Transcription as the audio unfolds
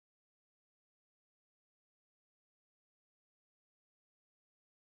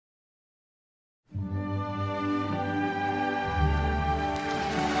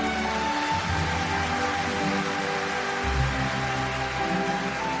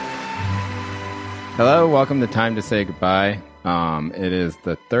Hello, welcome to Time to Say Goodbye. It is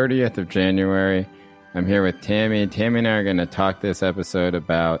the 30th of January. I'm here with Tammy. Tammy and I are going to talk this episode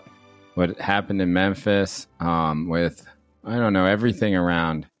about what happened in Memphis with, I don't know, everything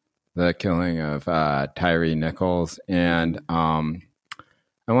around the killing of Tyree Nichols. And I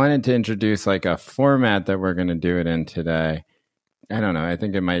wanted to introduce like a format that we're going to do it in today. I don't know. I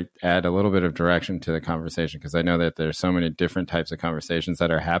think it might add a little bit of direction to the conversation because I know that there's so many different types of conversations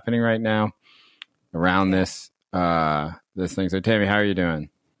that are happening right now around this thing. So Tammy, how are you doing?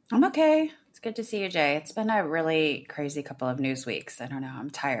 I'm okay. It's good to see you, Jay. It's been a really crazy couple of news weeks. I don't know. I'm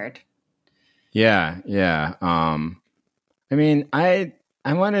tired. Yeah. I mean, I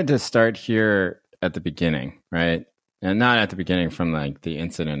wanted to start here at the beginning, right? And not at the beginning from like the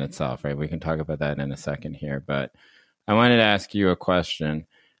incident itself, right? We can talk about that in a second here, but I wanted to ask you a question,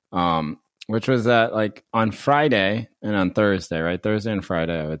 which was that like on Friday and on Thursday, right? Thursday and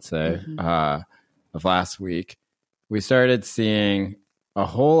Friday, I would say, of last week, we started seeing a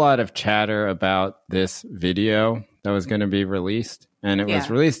whole lot of chatter about this video that was going to be released. And it was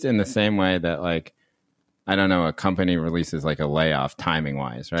released in the same way that like, I don't know, a company releases like a layoff timing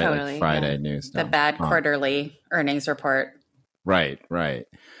wise, right? Totally, like Friday news. The bad quarterly earnings report. Right.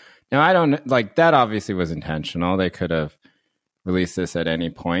 Now, I don't like that obviously was intentional. They could have released this at any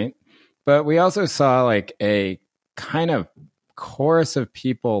point. But we also saw like a kind of chorus of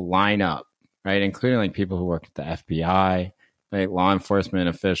people line up, right? Including like people who work at the FBI, like law enforcement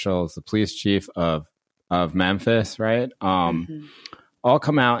officials, the police chief of Memphis, right? All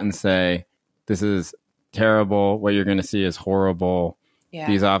come out and say, this is terrible. What you're going to see is horrible. Yeah.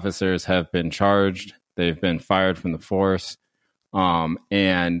 These officers have been charged. They've been fired from the force.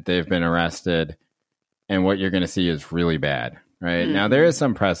 And they've been arrested, and what you're going to see is really bad, right? Now, there is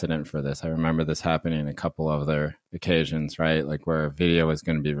some precedent for this. I remember this happening a couple of other occasions, right? Like where a video was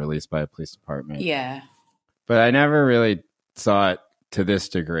going to be released by a police department. Yeah. But I never really saw it to this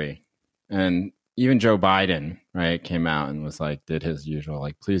degree. And even Joe Biden, right, came out and was like, did his usual,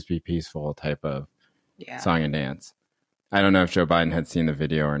 like, please be peaceful type of song and dance. I don't know if Joe Biden had seen the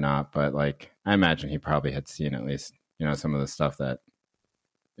video or not, but like, I imagine he probably had seen at least, you know, some of the stuff that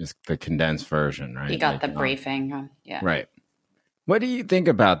is the condensed version, right? He got like, the briefing. Right. What do you think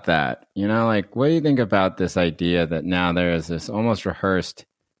about that? You know, like, what do you think about this idea that now there is this almost rehearsed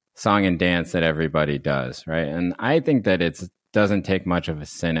song and dance that everybody does, right? And I think that it doesn't take much of a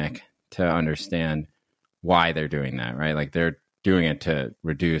cynic to understand why they're doing that, right? Like they're doing it to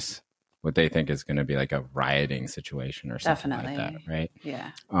reduce what they think is going to be like a rioting situation or something like that, right?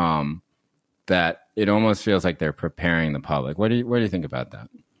 Yeah. That it almost feels like they're preparing the public. What do you think about that?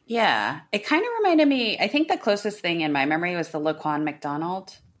 Yeah, it kind of reminded me. I think the closest thing in my memory was the Laquan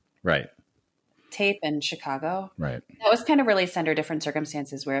McDonald tape in Chicago. Right. That was kind of released under different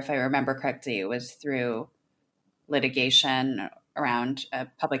circumstances where, if I remember correctly, it was through litigation around a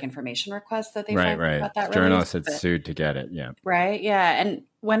public information request that they filed about that. Journalists had sued to get it. Yeah. Right. Yeah. And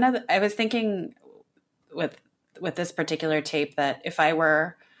I was thinking with this particular tape that if I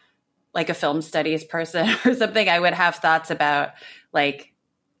were like a film studies person or something, I would have thoughts about like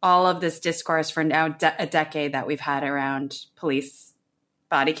all of this discourse for now a decade that we've had around police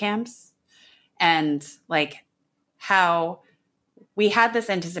body cams and like how we had this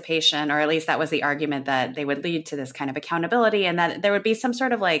anticipation, or at least that was the argument, that they would lead to this kind of accountability and that there would be some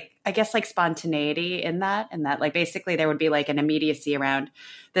sort of like, I guess, like spontaneity in that, and that like basically there would be like an immediacy around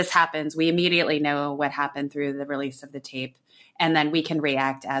this happens. We immediately know what happened through the release of the tape. And then we can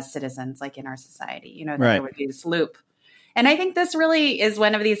react as citizens, like in our society, you know, that there would be this loop. And I think this really is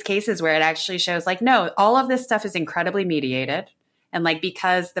one of these cases where it actually shows like, no, all of this stuff is incredibly mediated. And like,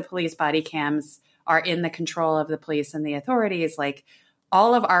 because the police body cams are in the control of the police and the authorities, like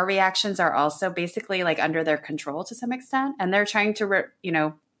all of our reactions are also basically like under their control to some extent. And they're trying to,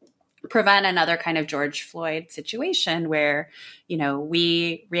 prevent another kind of George Floyd situation where, you know,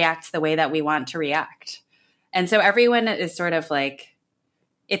 we react the way that we want to react. And so everyone is sort of like,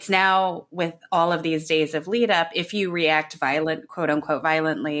 it's now with all of these days of lead up, if you react quote unquote,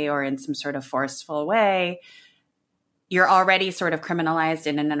 violently or in some sort of forceful way, you're already sort of criminalized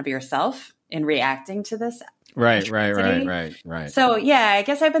in and of yourself in reacting to this. Right. So yeah, I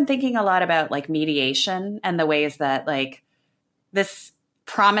guess I've been thinking a lot about like mediation and the ways that like this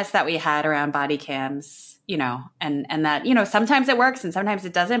promise that we had around body cams, you know, and that, you know, sometimes it works and sometimes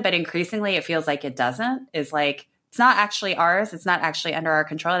it doesn't, but increasingly it feels like it doesn't, is like, it's not actually ours. It's not actually under our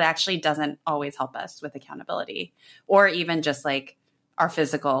control. It actually doesn't always help us with accountability or even just like our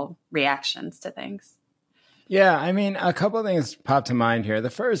physical reactions to things. Yeah, I mean, a couple of things pop to mind here. The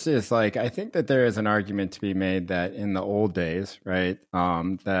first is like, I think that there is an argument to be made that in the old days, right,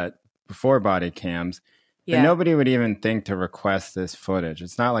 that before body cams. Yeah. And nobody would even think to request this footage.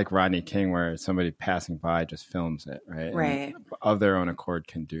 It's not like Rodney King where somebody passing by just films it, right? Right. And of their own accord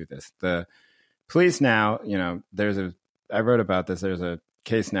can do this. The police now, I wrote about this. There's a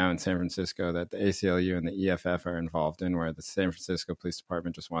case now in San Francisco that the ACLU and the EFF are involved in, where the San Francisco Police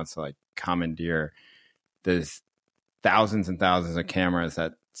Department just wants to like commandeer this thousands and thousands of cameras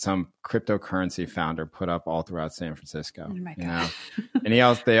that some cryptocurrency founder put up all throughout San Francisco. Oh my God. And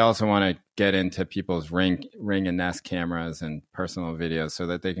they also want to get into people's Ring and Nest cameras and personal videos so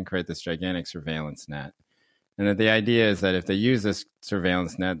that they can create this gigantic surveillance net. And that the idea is that if they use this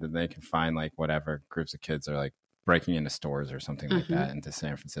surveillance net, then they can find like whatever groups of kids are like breaking into stores or something like that into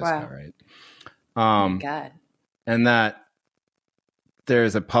San Francisco, right? Oh my God. And that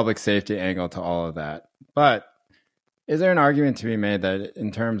there's a public safety angle to all of that. But is there an argument to be made that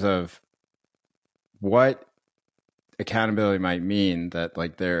in terms of what accountability might mean, that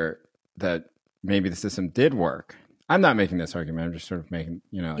like that maybe the system did work? I'm not making this argument. I'm just sort of making,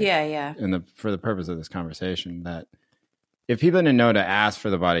 for the purpose of this conversation, that if people didn't know to ask for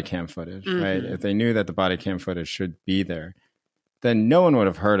the body cam footage, right? If they knew that the body cam footage should be there, then no one would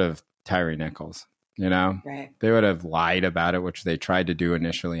have heard of Tyree Nichols. Right. They would have lied about it, which they tried to do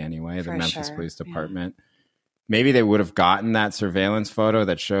initially anyway, the Memphis Police Department. Yeah. Maybe they would have gotten that surveillance photo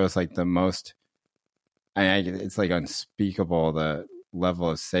that shows like the most, it's like unspeakable, the level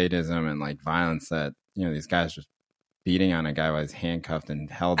of sadism and like violence that, these guys just beating on a guy while he's handcuffed and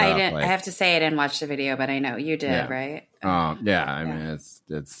held up. I have to say I didn't watch the video, but I know you did, right? I mean,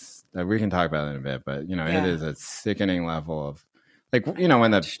 it's we can talk about it in a bit, but it is a sickening level of like,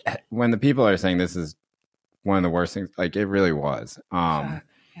 when the people are saying this is one of the worst things, like it really was.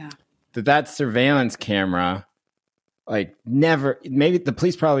 That surveillance camera, like never, maybe the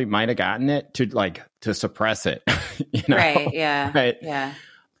police probably might have gotten it to suppress it, Right. Yeah. Right. Yeah.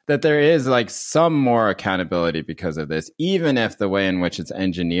 That there is like some more accountability because of this, even if the way in which it's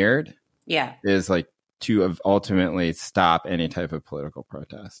engineered is like to ultimately stop any type of political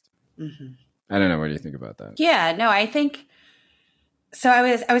protest. I don't know. What do you think about that? Yeah, no, I think so.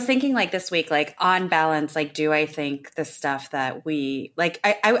 I was thinking like this week, like on balance, like, do I think the stuff that we like,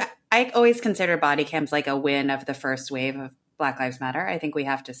 I always consider body cams like a win of the first wave of Black Lives Matter. I think we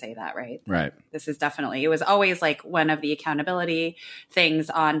have to say that, right? Right. This is definitely, it was always like one of the accountability things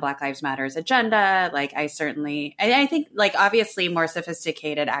on Black Lives Matter's agenda. Like I think like obviously more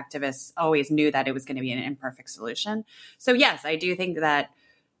sophisticated activists always knew that it was going to be an imperfect solution. So yes, I do think that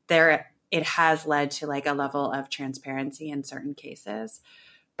it has led to like a level of transparency in certain cases.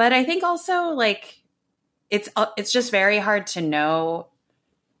 But I think also like it's just very hard to know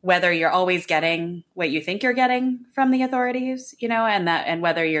whether you're always getting what you think you're getting from the authorities, and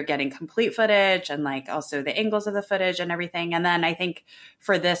whether you're getting complete footage and like also the angles of the footage and everything. And then I think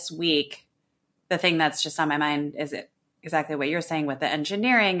for this week, the thing that's just on my mind is exactly what you're saying with the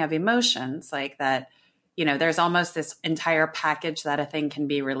engineering of emotions, like that, there's almost this entire package that a thing can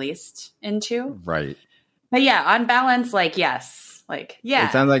be released into. Right. But yeah, on balance, like, yes, like, yeah.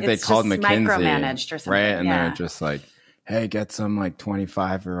 It sounds like they called McKinsey, micromanaged or something. Right. And they're just like, hey, get some like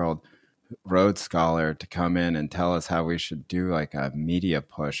 25-year-old Rhodes Scholar to come in and tell us how we should do like a media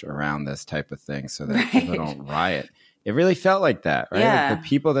push around this type of thing so that people don't riot. It really felt like that, right? Yeah. Like the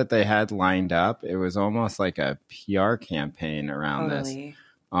people that they had lined up, it was almost like a PR campaign around this.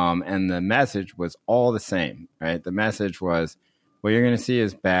 And the message was all the same, right? The message was, what you're going to see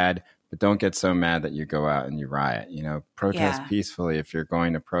is bad, but don't get so mad that you go out and you riot. Protest peacefully if you're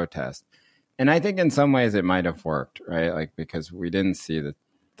going to protest. And I think in some ways it might have worked, right? Like because we didn't see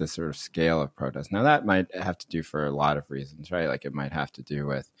the sort of scale of protest. Now that might have to do for a lot of reasons, right? Like it might have to do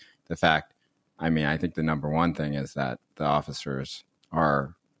with the fact, I think the number one thing is that the officers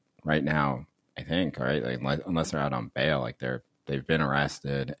are right now, I think, right? Like unless they're out on bail, like they've been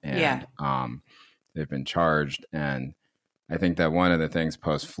arrested and they've been charged. And I think that one of the things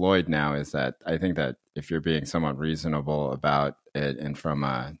post Floyd now is that I think that if you're being somewhat reasonable about it and from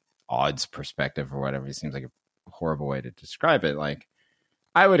a odds perspective or whatever, it seems like a horrible way to describe it. Like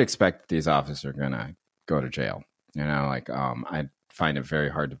I would expect that these officers are going to go to jail, I find it very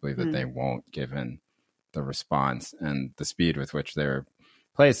hard to believe that they won't, given the response and the speed with which they're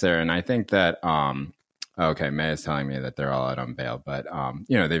placed there. And I think that, May is telling me that they're all out on bail, but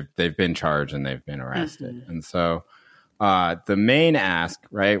they've been charged and they've been arrested. And so the main ask,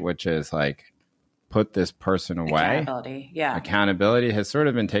 right, which is like, put this person away. Accountability has sort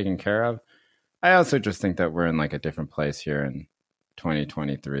of been taken care of. I also just think that we're in like a different place here in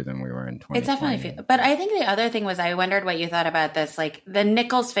 2023 than we were in 2020. It definitely but I think the other thing was I wondered what you thought about this. Like the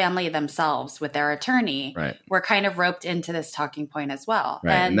Nichols family themselves with their attorney were kind of roped into this talking point as well.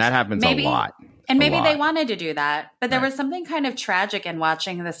 Right. And that happens a lot. And maybe they wanted to do that. But there was something kind of tragic in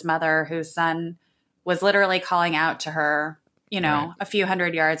watching this mother whose son was literally calling out to her, you know, a few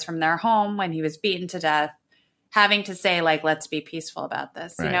hundred yards from their home when he was beaten to death, having to say, like, let's be peaceful about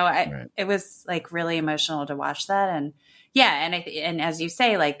this. You know, it was like really emotional to watch that. And yeah, and as you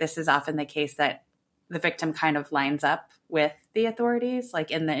say, like, this is often the case that the victim kind of lines up with the authorities,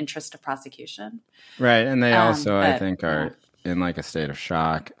 like in the interest of prosecution. Right. And they also, I think, are in like a state of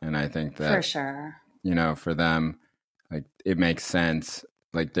shock. And I think that, for sure, you know, for them, like, it makes sense.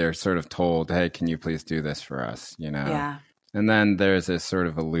 Like, they're sort of told, hey, can you please do this for us? You know? Yeah. And then there's this sort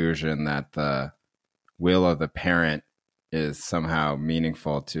of illusion that the will of the parent is somehow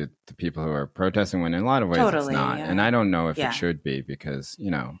meaningful to the people who are protesting, when in a lot of ways it's not. Yeah. And I don't know if it should be, because,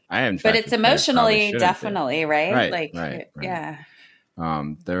 you know, but it's emotionally definitely, right? Right. Yeah.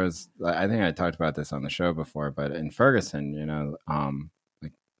 There was, I think I talked about this on the show before, but in Ferguson, you know,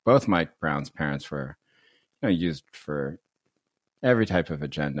 like both Mike Brown's parents were, you know, used for every type of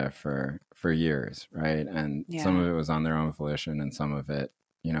agenda for years, right? And some of it was on their own volition, and some of it,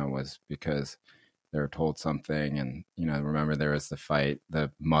 you know, was because they were told something. And, you know, remember there was the fight,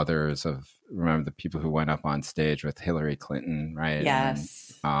 the mothers of, remember the people who went up on stage with Hillary Clinton, right?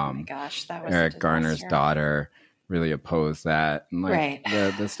 Yes. And, oh my gosh, that was Eric Garner's daughter really opposed that. And like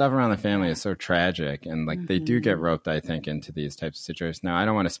the stuff around the family is so tragic, and like they do get roped, I think, into these types of situations. Now, I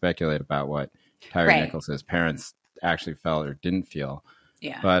don't want to speculate about what Tyre Nichols' parents actually felt or didn't feel.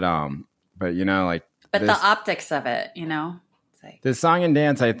 Yeah. But you know, like, but the optics of it, you know, it's like, this song and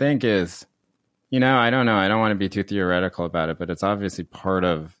dance, I think, is, you know, I don't know. I don't want to be too theoretical about it, but it's obviously part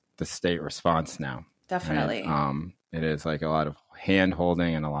of the state response now. Definitely. Right? It is like a lot of hand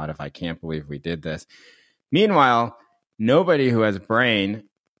holding and a lot of, I can't believe we did this. Meanwhile, nobody who has a brain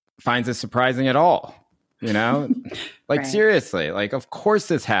finds it surprising at all. You know, like, seriously, like, of course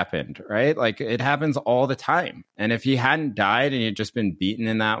this happened, right? Like, it happens all the time. And if he hadn't died and he had just been beaten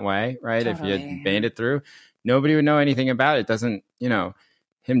in that way, right? Totally. If he had made it through, nobody would know anything about it. Doesn't, you know,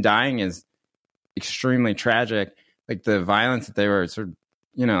 him dying is extremely tragic. Like, the violence that they were sort of,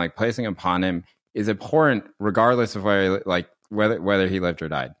 you know, like, placing upon him is abhorrent, regardless of whether he lived or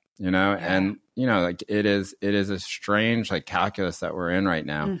died, you know? Yeah. And, you know, like, it is a strange, like, calculus that we're in right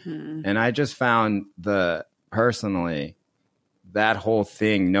now. Mm-hmm. And I just found personally, that whole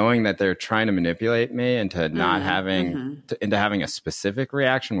thing, knowing that they're trying to manipulate me into not having, into having a specific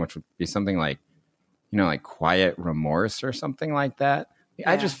reaction, which would be something like, you know, like quiet remorse or something like that. Yeah.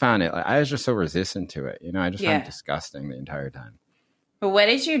 I just found it, I was just so resistant to it. You know, I just found it disgusting the entire time. But what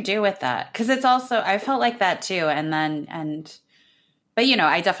did you do with that? Because it's also, I felt like that too. But, you know,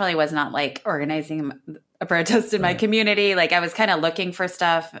 I definitely was not like organizing a protest in my community. Like, I was kind of looking for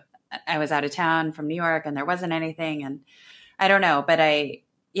stuff. I was out of town from New York and there wasn't anything. And I don't know. But I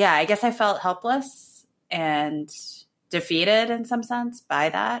guess I felt helpless and defeated in some sense by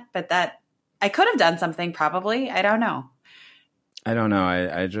that. But that I could have done something probably. I don't know.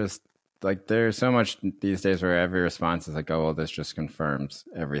 I just, like, there's so much these days where every response is like, oh, well, this just confirms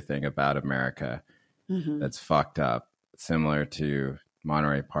everything about America that's fucked up. Similar to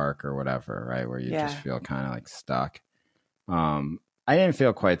Monterey Park or whatever, right? Where you just feel kind of like stuck. I didn't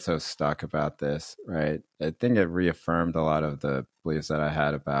feel quite so stuck about this, right? I think it reaffirmed a lot of the beliefs that I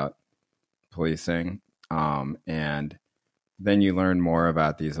had about policing. And then you learn more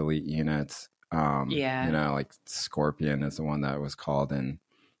about these elite units. You know, like Scorpion is the one that was called in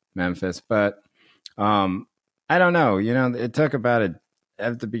Memphis. But I don't know. You know, it took about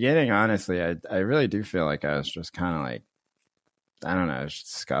at the beginning, honestly, I really do feel like I was just kind of like, I don't know, I was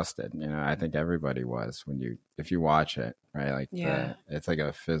disgusted. You know, I think everybody was if you watch it, right? Like, it's like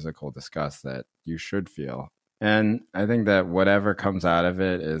a physical disgust that you should feel. And I think that whatever comes out of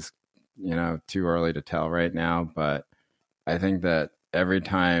it is, you know, too early to tell right now. But I think that every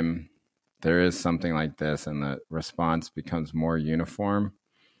time there is something like this and the response becomes more uniform,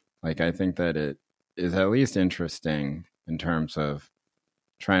 like, I think that it is at least interesting in terms of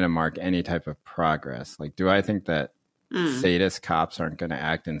trying to mark any type of progress. Like, do I think that sadist cops aren't going to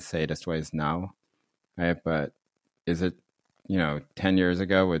act in sadist ways? No. Right? But is it, you know, 10 years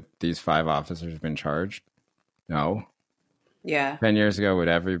ago, would these 5 officers have been charged? No. Yeah. 10 years ago, would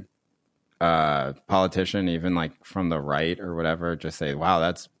every politician, even like from the right or whatever, just say, wow,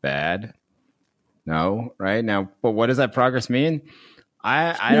 that's bad? No. Right? Now, but what does that progress mean?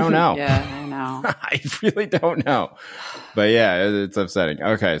 I don't know. Yeah, I know. I really don't know. But yeah, it's upsetting.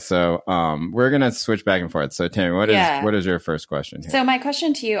 Okay, so we're gonna switch back and forth. So Tammy, what is your first question here? So my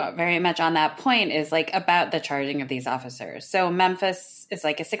question to you, very much on that point, is like about the charging of these officers. So Memphis is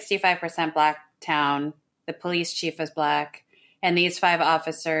like a 65% Black town. The police chief is Black, and these 5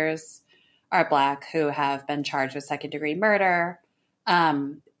 officers are Black who have been charged with second-degree murder.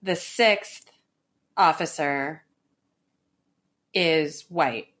 The 6th officer is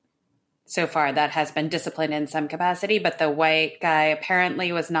white. So far, that has been disciplined in some capacity, but the white guy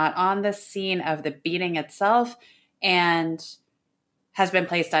apparently was not on the scene of the beating itself and has been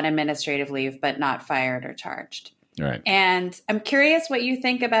placed on administrative leave, but not fired or charged. Right. And I'm curious what you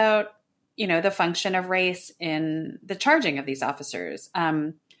think about, the function of race in the charging of these officers.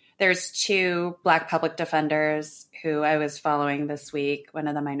 There's 2 Black public defenders who I was following this week. One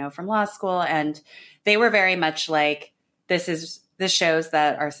of them I know from law school, and they were very much like, this shows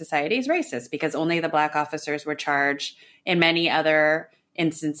that our society is racist because only the Black officers were charged. In many other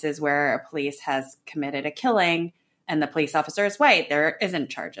instances where a police has committed a killing and the police officer is white, there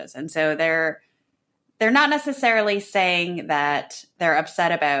isn't charges. And so they're not necessarily saying that they're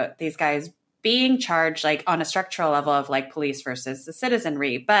upset about these guys being charged like on a structural level of like police versus the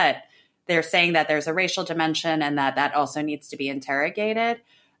citizenry, but they're saying that there's a racial dimension and that also needs to be interrogated.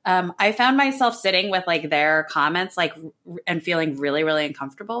 I found myself sitting with like their comments, and feeling really, really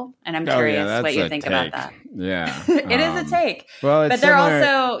uncomfortable. And I'm curious what you think about that. Yeah, it is a take. Well, but they're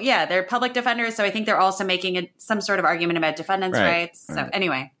also, they're public defenders. So I think they're also making some sort of argument about defendants' rights. So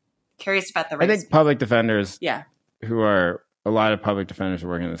anyway, curious about the race. I think public defenders, a lot of public defenders who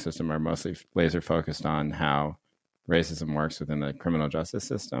work in the system are mostly laser focused on how racism works within the criminal justice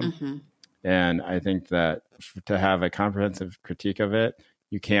system. Mm-hmm. And I think that to have a comprehensive critique of it,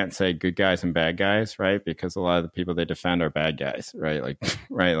 you can't say good guys and bad guys, right? Because a lot of the people they defend are bad guys, right? Like,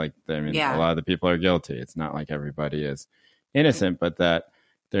 right? Like, a lot of the people are guilty. It's not like everybody is innocent, but that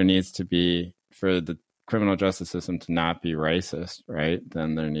there needs to be, for the criminal justice system to not be racist, right?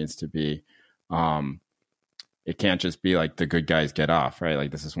 Then there needs to be, it can't just be like the good guys get off, right?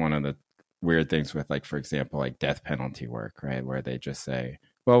 Like, this is one of the weird things with, like, for example, like death penalty work, right? Where they just say,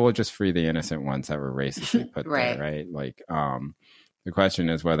 well, we'll just free the innocent ones that were racistly put there, right? Like, the question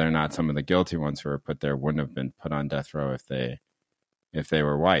is whether or not some of the guilty ones who were put there wouldn't have been put on death row if they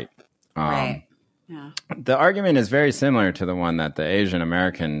were white. Right. Yeah. The argument is very similar to the one that the Asian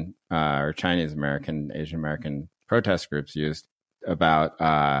American or Chinese American, Asian American protest groups used about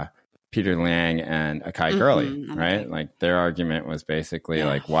Peter Liang and Akai Gurley, right? Like, their argument was basically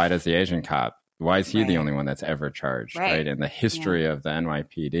like, why is he the only one that's ever charged, right? In the history of the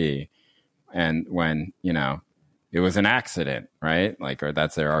NYPD. And when, it was an accident, right? Like, or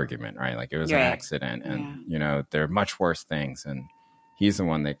that's their argument, right? Like, it was an accident and, there are much worse things. And he's the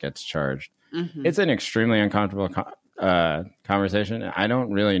one that gets charged. Mm-hmm. It's an extremely uncomfortable conversation. I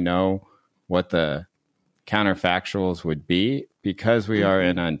don't really know what the counterfactuals would be because we are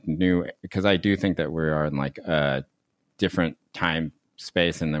in because I do think that we are in like a different time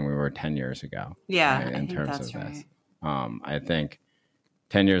space than we were 10 years ago. Yeah. Right, in terms of this. I think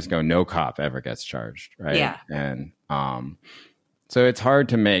 10 years ago, no cop ever gets charged, right? Yeah. And so it's hard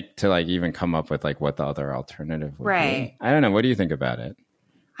to like even come up with like what the other alternative would be. I don't know. What do you think about it?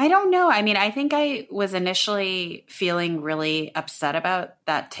 I don't know. I mean, I think I was initially feeling really upset about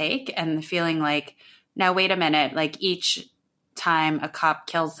that take and feeling like, now, wait a minute, like each time a cop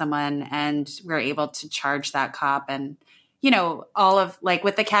kills someone and we're able to charge that cop and, all of like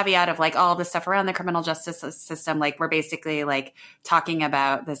with the caveat of like all the stuff around the criminal justice system, like we're basically like talking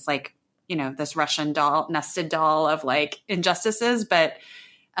about this, like, this Russian nested doll of like injustices, but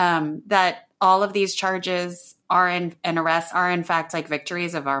that all of these charges and arrests are in fact like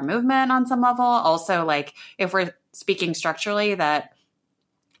victories of our movement on some level. Also, like if we're speaking structurally, that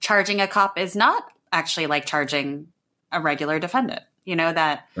charging a cop is not actually like charging a regular defendant.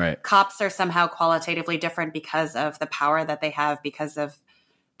 That cops are somehow qualitatively different because of the power that they have, because of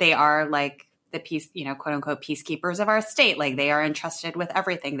they are like the peace, quote unquote, peacekeepers of our state. Like they are entrusted with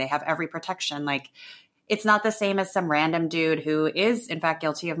everything. They have every protection. Like it's not the same as some random dude who is in fact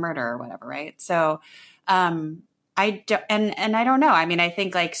guilty of murder or whatever. Right. So, I don't know. I mean, I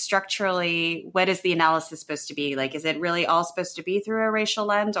think like structurally, what is the analysis supposed to be? Like, is it really all supposed to be through a racial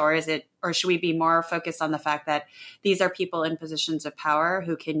lens, or should we be more focused on the fact that these are people in positions of power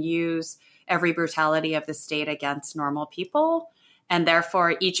who can use every brutality of the state against normal people? And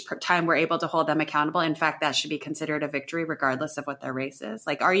therefore, each time we're able to hold them accountable, in fact, that should be considered a victory regardless of what their race is.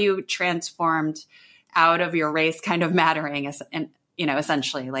 Like, are you transformed out of your race kind of mattering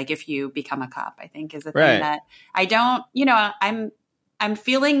essentially, like if you become a cop, I think is a thing that I don't, I'm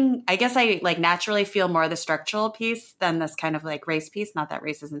feeling, I guess I like naturally feel more the structural piece than this kind of like race piece. Not that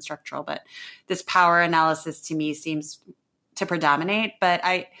race isn't structural, but this power analysis to me seems to predominate. But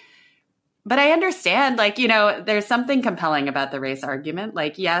I understand, like, you know, there's something compelling about the race argument.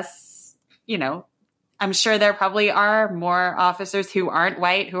 Like, yes, you know, I'm sure there probably are more officers who aren't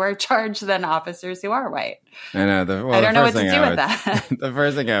white who are charged than officers who are white. I know. I don't know what to do with that. The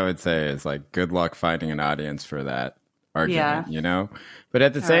first thing I would say is like, good luck finding an audience for that argument, you know? But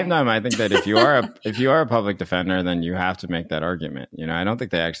at the same time, I think that if you are a public defender, then you have to make that argument. You know, I don't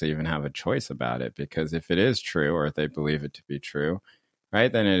think they actually even have a choice about it, because if it is true, or if they believe it to be true,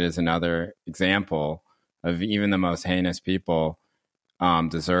 right, then it is another example of even the most heinous people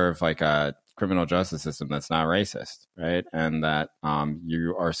deserve like a criminal justice system that's not racist, right? And that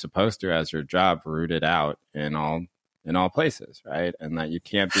you are supposed to, as your job, root it out in all places, right? And that you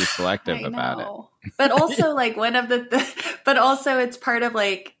can't be selective about it. But also, like, one of but also it's part of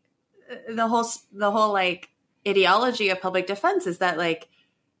like the whole like ideology of public defense is that like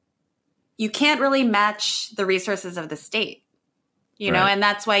you can't really match the resources of the state. You know, and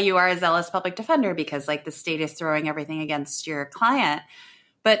that's why you are a zealous public defender, because like the state is throwing everything against your client.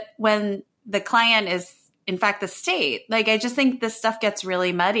 But when the client is in fact the state, like, I just think this stuff gets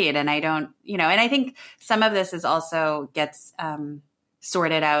really muddied, and I don't, you know, and I think some of this is also gets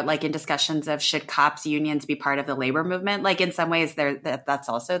sorted out like in discussions of should cops unions be part of the labor movement? Like in some ways that's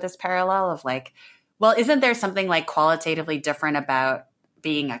also this parallel of like, well, isn't there something like qualitatively different about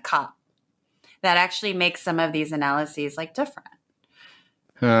being a cop that actually makes some of these analyses like different?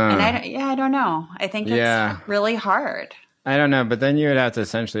 And I don't know. I think it's really hard. I don't know, but then you would have to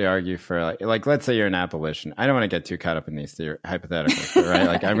essentially argue for like let's say you're an abolitionist. I don't want to get too caught up in these hypotheticals, but, right?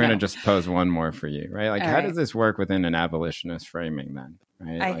 Like I'm going to just pose one more for you, right? Like how does this work within an abolitionist framing then?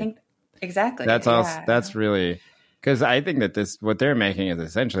 Right? I think exactly. That's also that's really because I think that what they're making is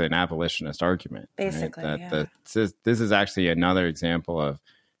essentially an abolitionist argument. Basically, right? That this is actually another example of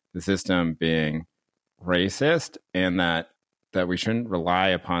the system being racist, and that we shouldn't rely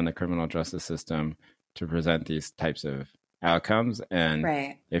upon the criminal justice system to present these types of outcomes.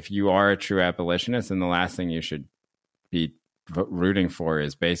 And if you are a true abolitionist, then the last thing you should be rooting for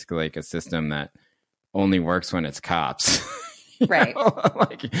is basically like a system that only works when it's cops. Right.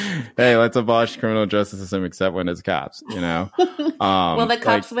 Like, hey, let's abolish the criminal justice system except when it's cops, you know? Well, the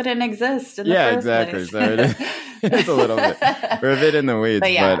cops wouldn't exist in the first exactly. place. So it's a little bit, we're a bit in the weeds.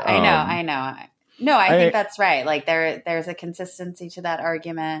 But yeah, but, I know. No, I think that's right. Like there's a consistency to that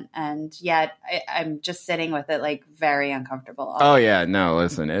argument, and yet I'm just sitting with it like very uncomfortable. Oh yeah, no,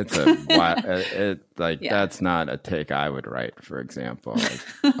 listen, it's that's not a take I would write, for example. Like,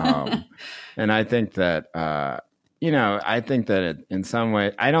 and I think that I think that in some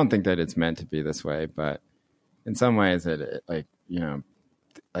way, I don't think that it's meant to be this way, but in some ways, give it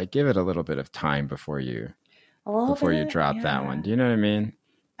a little bit of time before you drop that one. Do you know what I mean?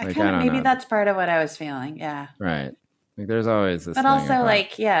 Like, maybe that's part of what I was feeling. Yeah. Right. Like there's always this. But also,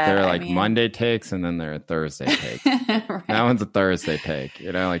 like, there are Monday takes, and then there are Thursday takes. Right. That one's a Thursday take.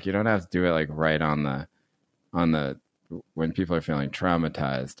 You know, like you don't have to do it like right on the when people are feeling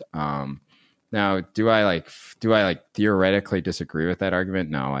traumatized. Now, do I theoretically disagree with that argument?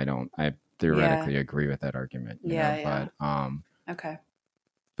 No, I don't. I theoretically agree with that argument. But okay.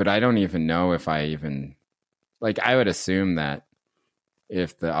 But I don't even know if I even I would assume that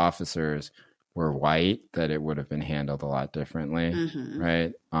if the officers were white, that it would have been handled a lot differently,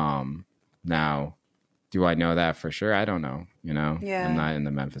 right? Now, do I know that for sure? I don't know. You know, I'm not in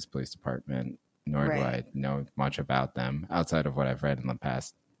the Memphis Police Department, nor do I know much about them outside of what I've read in the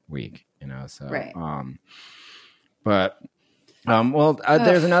past week. You know, so there's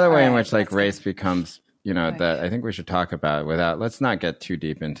another way in which race becomes. You know, that I think we should talk about let's not get too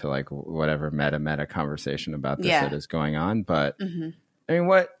deep into whatever meta conversation about this that is going on. But I mean,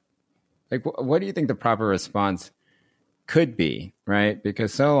 what do you think the proper response could be, right?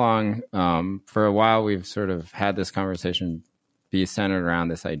 Because so long, for a while, we've sort of had this conversation be centered around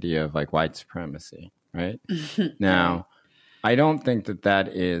this idea of white supremacy, right? Now, I don't think that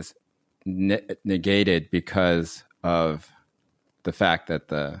is negated because of the fact that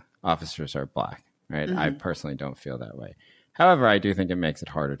the officers are black. Right. I personally don't feel that way. However, I do think it makes it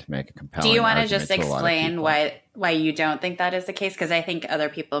harder to make a compelling argument. Do you want to just explain why you don't think that is the case? Because I think other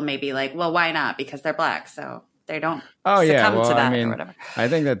people may be like, well, why not? Because they're black, so they don't succumb to that or whatever. I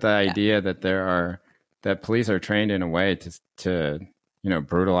think that the idea that that police are trained in a way to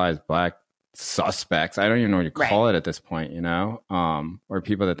brutalize black suspects. I don't even know what you call it at this point, or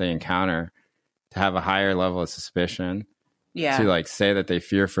people that they encounter, to have a higher level of suspicion. Yeah. To say that they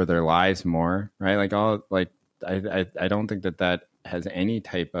fear for their lives more, right? I don't think that has any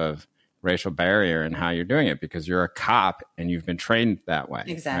type of racial barrier in how you're doing it, because you're a cop and you've been trained that way.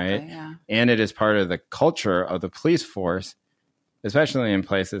 Exactly. Right? Yeah. And it is part of the culture of the police force, especially in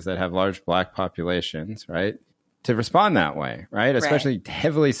places that have large Black populations, right, to respond that way, right? Especially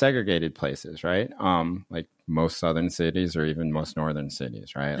heavily segregated places, right? Like most southern cities or even most northern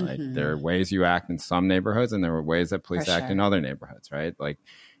cities, right? Like there are ways you act in some neighborhoods and there are ways that police act in other neighborhoods, right? Like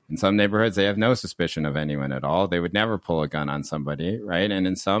in some neighborhoods, they have no suspicion of anyone at all. They would never pull a gun on somebody, right? And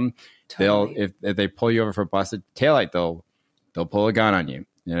in some, if they pull you over for busted taillight, they'll pull a gun on you,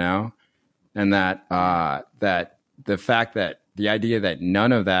 you know? And that the fact that the idea that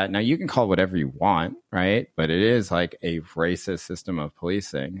none of that, now you can call it whatever you want, right? But it is like a racist system of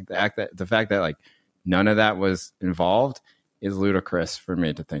policing. The fact that like none of that was involved is ludicrous for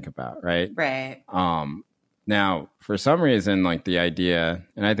me to think about, right? Right. Now, for some reason, like the idea,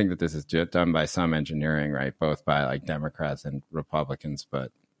 and I think that this is done by some engineering, right? Both by like Democrats and Republicans,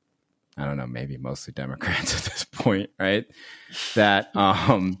 but I don't know, maybe mostly Democrats at this point, right? That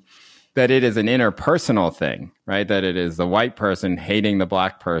that it is an interpersonal thing, right? That it is the white person hating the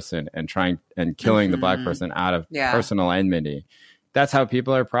Black person and trying and killing the Black person out of personal enmity. That's how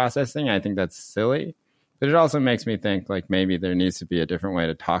people are processing. I think that's silly, but it also makes me think like maybe there needs to be a different way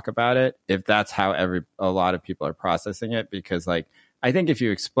to talk about it if that's how a lot of people are processing it. Because like I think if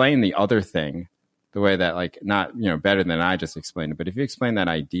you explain the other thing the way that like not better than I just explained it, but if you explain that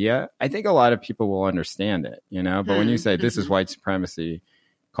idea, I think a lot of people will understand it. But when you say this is white supremacy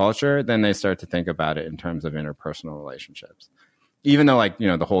culture, then they start to think about it in terms of interpersonal relationships, even though like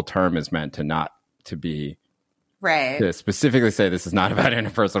the whole term is meant to be right, to specifically say this is not about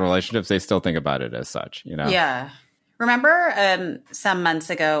interpersonal relationships. They still think about it as such. Yeah. Remember some months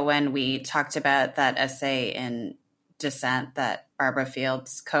ago when we talked about that essay in Dissent that Barbara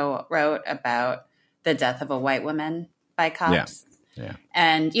Fields co-wrote about the death of a white woman by cops? Yeah.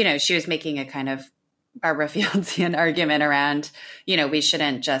 And she was making a kind of Barbara Fieldsian argument around, we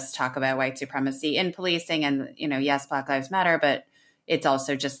shouldn't just talk about white supremacy in policing and, yes, Black Lives Matter, but it's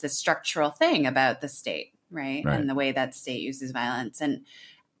also just this structural thing about the state, right? And the way that state uses violence. And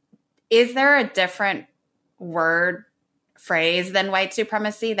is there a different phrase than white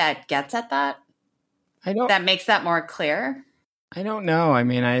supremacy that gets at that? That makes that more clear? I don't know. I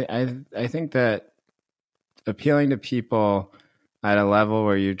mean, I think that appealing to people at a level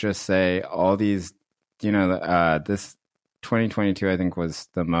where you just say all these, this 2022, I think, was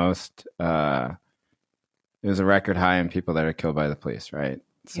the most, it was a record high in people that are killed by the police, right?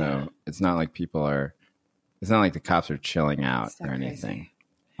 So it's not like it's not like the cops are chilling out or anything.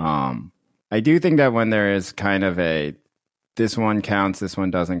 I do think that when there is kind of this one counts, this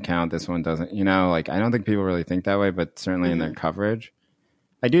one doesn't count, this one doesn't, like I don't think people really think that way, but certainly in their coverage,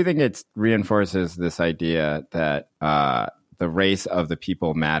 I do think it reinforces this idea that the race of the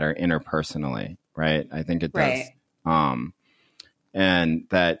people matter interpersonally. Right. I think it does. And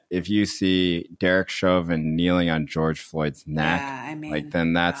that if you see Derek Chauvin kneeling on George Floyd's neck,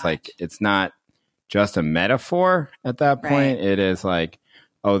 then that's like, it's not just a metaphor at that point. It is like,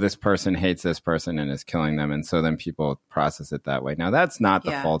 oh, this person hates this person and is killing them. And so then people process it that way. Now, that's not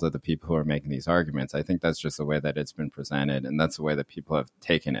the fault of the people who are making these arguments. I think that's just the way that it's been presented. And that's the way that people have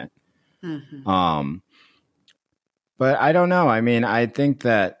taken it. But I don't know. I mean, I think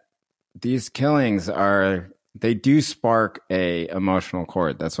that these killings they do spark a emotional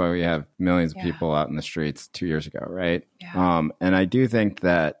chord. That's why we have millions of people out in the streets 2 years ago, right? And I do think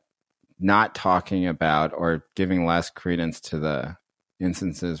that not talking about or giving less credence to the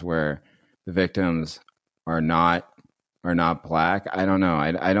instances where the victims are not Black, I don't know.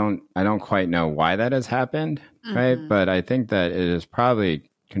 I don't quite know why that has happened, right? But I think that it has probably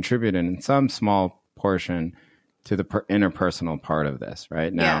contributed in some small portion to the interpersonal part of this,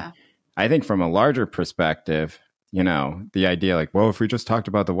 right? Now, I think from a larger perspective, the idea like, well, if we just talked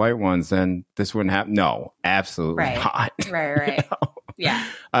about the white ones, then this wouldn't happen. No, absolutely not. Right. Yeah.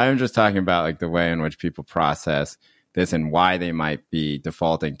 I'm just talking about like the way in which people process this and why they might be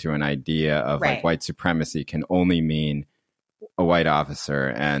defaulting to an idea of like white supremacy can only mean a white officer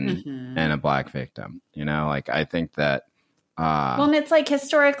and a Black victim. Like I think that well, and it's like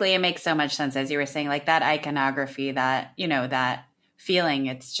historically, it makes so much sense, as you were saying, like that iconography, that that feeling.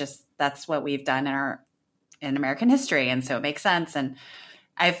 It's just that's what we've done in American history, and so it makes sense. And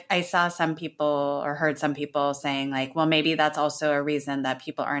I saw some people or heard some people saying like, well, maybe that's also a reason that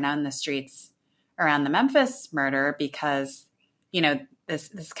people aren't on the streets around the Memphis murder because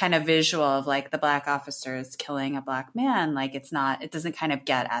this kind of visual of like the Black officers killing a Black man, like it doesn't kind of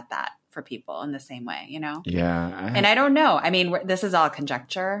get at that for people in the same way, Yeah. And I don't know. I mean, this is all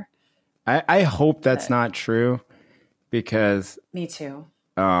conjecture. I hope that's not true. because Me too.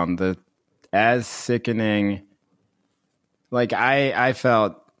 the as sickening, like I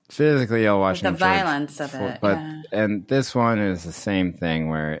felt physically ill watching the violence of it, but yeah. and this one is the same thing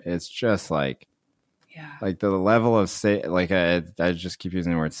where it's just like the level of like I just keep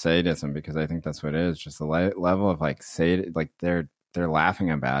using the word sadism because I think that's what it is, just the level of like like they're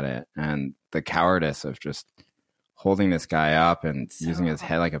laughing about it, and the cowardice of just holding this guy up and using his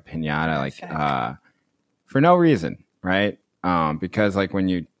head like a piñata, like for no reason, right? Because like when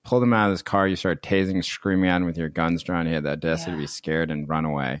you pulled him out of his car, you start tasing, screaming at him with your guns drawn. He had the audacity to be scared and run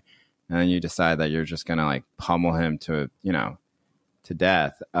away, and then you decide that you're just gonna like pummel him to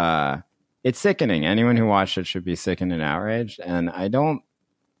death. It's sickening. Anyone who watched it should be sickened and outraged. And I don't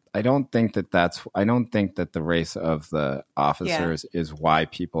think that the race of the officers is why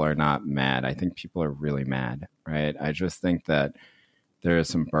people are not mad. I think people are really mad, right? I just think that there is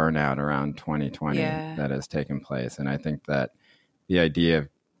some burnout around 2020 that has taken place. And I think that the idea of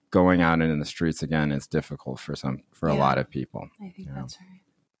going out into the streets again is difficult for a lot of people. I think that's right.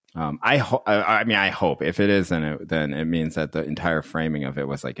 I hope if it is, then it means that the entire framing of it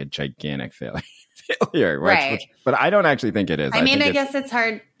was like a gigantic failure, right? But I don't actually think it is. I guess it's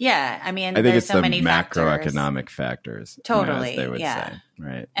hard. Yeah, I think there's it's so many macroeconomic factors. Totally, as they would say,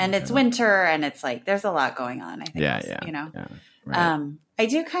 right? And it's winter, and it's like there's a lot going on. I think, right. I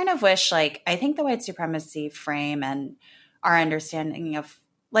do kind of wish, like, I think the white supremacy frame and our understanding of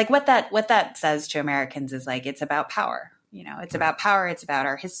like what that says to Americans is like it's about power. It's about power. It's about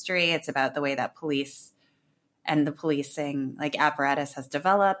our history. It's about the way that police and the policing like apparatus has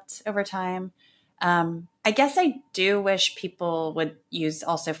developed over time. I guess I do wish people would use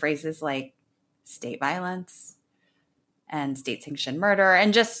also phrases like state violence and state sanctioned murder.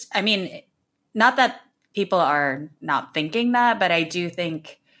 And just, not that people are not thinking that, but I do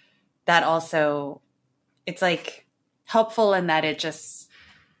think that also it's like helpful in that it just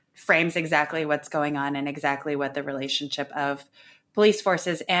frames exactly what's going on and exactly what the relationship of police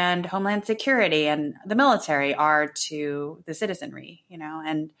forces and Homeland Security and the military are to the citizenry,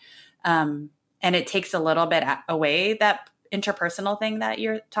 and it takes a little bit away that interpersonal thing that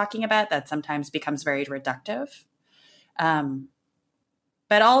you're talking about that sometimes becomes very reductive.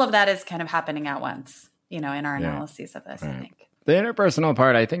 But all of that is kind of happening at once, in our analyses of this, I think. The interpersonal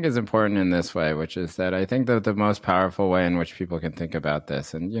part, I think, is important in this way, which is that I think that the most powerful way in which people can think about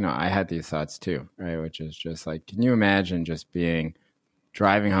this, and, I had these thoughts too, right, which is just like, can you imagine just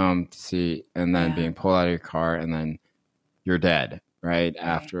driving home to see, and then being pulled out of your car, and then you're dead, right,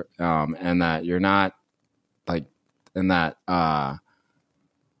 after, and that you're not, like, and that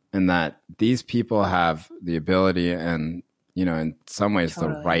these people have the ability and, in some ways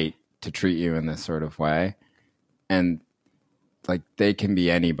the right to treat you in this sort of way, and like they can be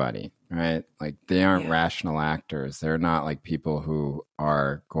anybody, right? Like they aren't rational actors. They're not like people who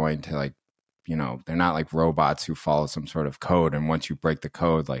are going to like, they're not like robots who follow some sort of code. And once you break the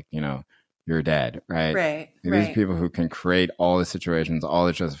code, like, you're dead, right? Right. These people who can create all the situations, all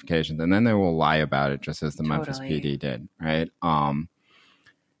the justifications, and then they will lie about it just as the Memphis PD did, right? And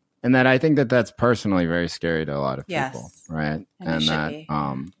that I think that that's personally very scary to a lot of people, right? And that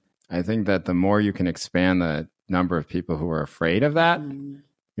I think that the more you can expand the number of people who are afraid of that,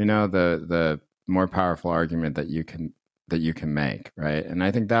 the more powerful argument that you can make, right? And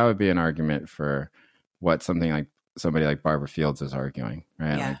I think that would be an argument for what somebody like Barbara Fields is arguing,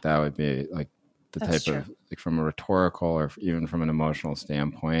 right? Like that would be like the of like from a rhetorical or even from an emotional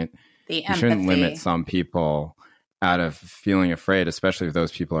standpoint, you shouldn't limit some people out of feeling afraid, especially if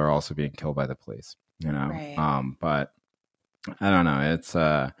those people are also being killed by the police, Right. But I don't know. It's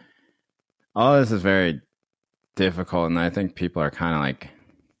all this is very difficult, and I think people are kind of like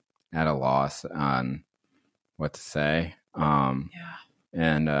at a loss on what to say.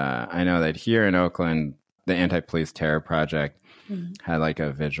 And I know that here in Oakland, the Anti-Police Terror Project had like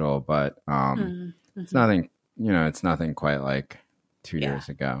a vigil, but it's nothing. It's nothing quite like 2 years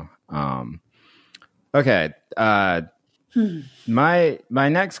ago. Okay. My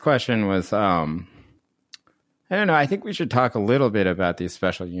next question was, I don't know. I think we should talk a little bit about these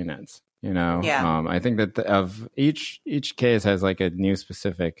special units. I think that of each case has like a new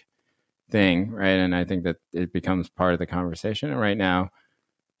specific thing, right? And I think that it becomes part of the conversation. And right now,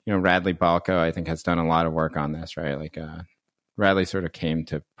 Radley Balko, I think, has done a lot of work on this, right? Like Radley sort of came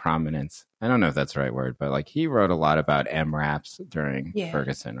to prominence. I don't know if that's the right word, but like he wrote a lot about MRAPs during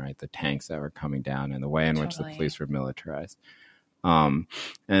Ferguson, right? The tanks that were coming down and the way in which the police were militarized.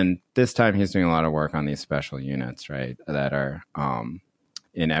 And this time he's doing a lot of work on these special units, right? That are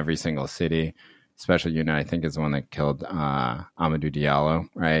in every single city. special unit, I think, is the one that killed Amadou Diallo,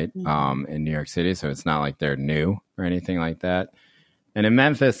 right, in New York City. So it's not like they're new or anything like that. And in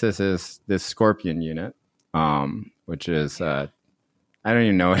Memphis, this is this Scorpion unit, which is I don't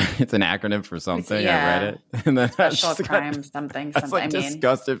even know. It's an acronym for something. Yeah. I read it, and then special crime something. I was like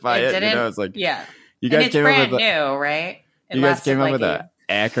disgusted by it. You know, it's like yeah. You guys came up with new, right? You guys came up with an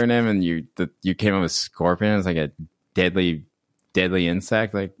acronym, and you came up with Scorpion. It's like a deadly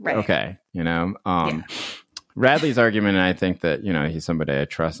insect. Like okay, you know. Radley's argument, and I think that he's somebody I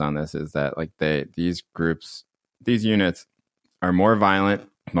trust on this, is that like these units are more violent,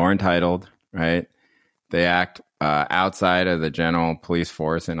 more entitled, right? They act outside of the general police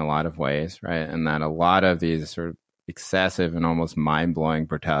force in a lot of ways, right? And that a lot of these sort of excessive and almost mind-blowing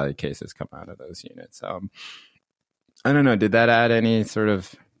brutality cases come out of those units. I don't know. Did that add any sort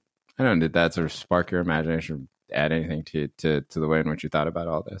of? Did that sort of spark your imagination, or add anything to the way in which you thought about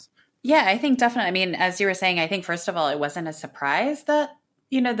all this? Yeah, I think definitely. I mean, as you were saying, I think first of all, it wasn't a surprise that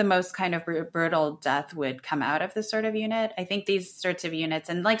the most kind of brutal death would come out of this sort of unit. I think these sorts of units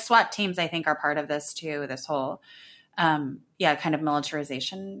and like SWAT teams, I think, are part of this too. This whole, kind of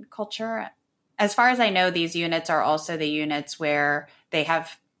militarization culture. As far as I know, these units are also the units where they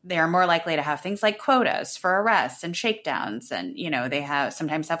are more likely to have things like quotas for arrests and shakedowns. And, they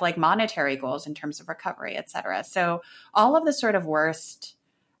sometimes have like monetary goals in terms of recovery, et cetera. So all of the sort of worst,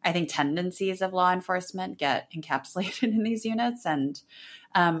 I think, tendencies of law enforcement get encapsulated in these units. And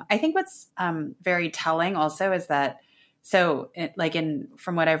I think what's very telling also is that,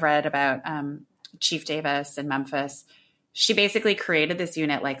 from what I've read about Chief Davis in Memphis, she basically created this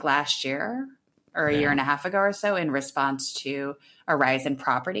unit like last year or a year and a half ago or so in response to a rise in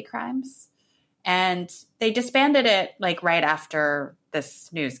property crimes. And they disbanded it like right after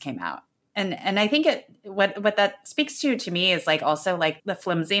this news came out. And I think what that speaks to me is like also like the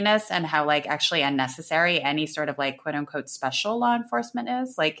flimsiness and how like actually unnecessary any sort of like quote unquote special law enforcement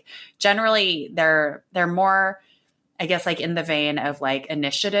is. Like generally they're more, I guess, like in the vein of like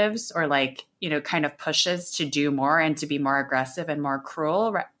initiatives or like, kind of pushes to do more and to be more aggressive and more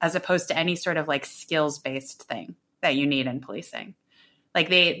cruel, as opposed to any sort of like skills based thing that you need in policing. Like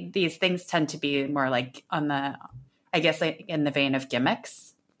these things tend to be more like on the, I guess, like in the vein of gimmicks.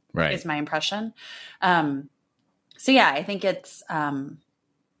 Right. Is my impression. So yeah, I think it's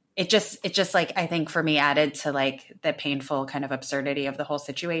it just like, I think for me added to like the painful kind of absurdity of the whole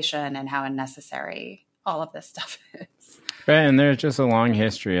situation and how unnecessary all of this stuff is. Right. And there's just a long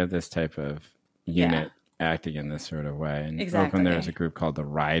history of this type of unit acting in this sort of way. And Oakland, there's a group called the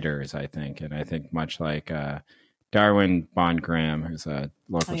Riders, I think. And I think much like Darwin Bond Graham, who's a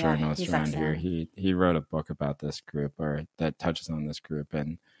local journalist around here, he wrote a book about this group or that touches on this group.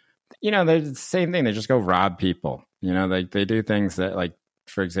 And they're the same thing. They just go rob people. Like they do things that, like,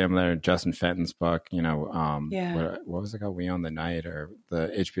 for example, there Justin Fenton's book. What was it called? We Own the Night, or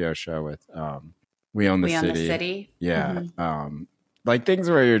the HBO show with We Own the City. Yeah, like things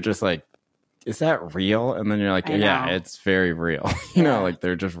where you're just like, is that real? And then you're like, yeah, it's very real. You know, like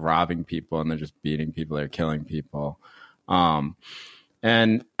they're just robbing people and they're just beating people. They're killing people. And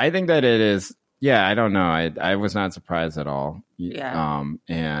I think that it is. Yeah, I don't know. I was not surprised at all. Yeah.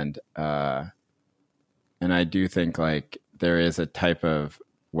 And I do think like there is a type of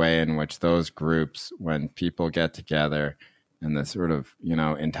way in which those groups, when people get together and the sort of,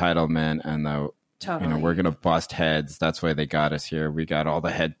 entitlement and the, we're going to bust heads. That's why they got us here. We got all the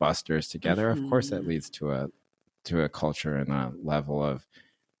head busters together. Mm-hmm. Of course, that leads to a culture and a level of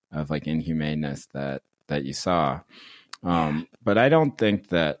like inhumaneness that you saw. But I don't think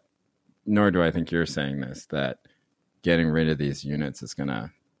that, nor do I think you're saying this, that getting rid of these units is going to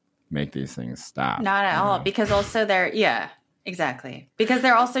make these things stop. Not at all. Because also exactly. Because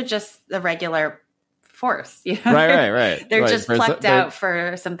they're also just the regular force. Right. They're just plucked out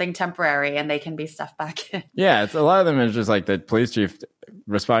for something temporary and they can be stuffed back in. Yeah, it's a lot of them is just like the police chief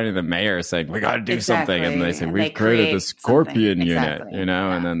responding to the mayor saying, we got to do something. And they say, we've created the Scorpion unit,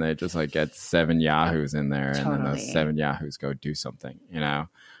 and then they just like get 7 yahoos in there and then those 7 yahoos go do something,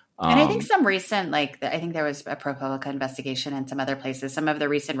 And I think some recent, I think there was a ProPublica investigation in some other places. Some of the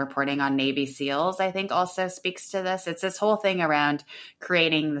recent reporting on Navy SEALs, I think, also speaks to this. It's this whole thing around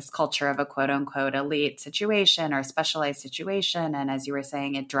creating this culture of a quote unquote elite situation or specialized situation. And as you were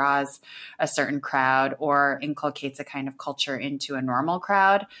saying, it draws a certain crowd or inculcates a kind of culture into a normal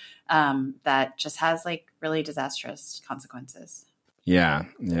crowd that just has like really disastrous consequences. Yeah.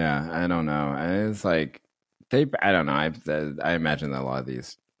 I don't know. It's like I don't know. I imagine that a lot of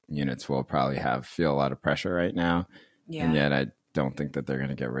these units will probably feel a lot of pressure right now. Yeah. And yet I don't think that they're going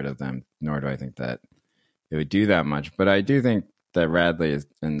to get rid of them, nor do I think that it would do that much. But I do think Radley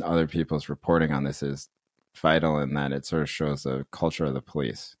and other people's reporting on this is vital in that it sort of shows the culture of the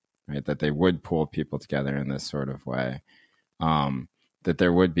police, right? That they would pull people together in this sort of way. That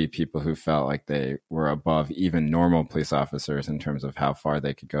there would be people who felt like they were above even normal police officers in terms of how far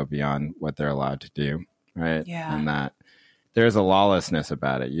they could go beyond what they're allowed to do, right? Yeah. And that there's a lawlessness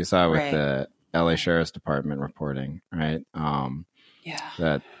about it. You saw with Right. the LA Sheriff's Department reporting, right?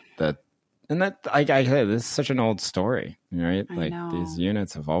 Yeah. And that, like I said, this is such an old story, right? I Like know. these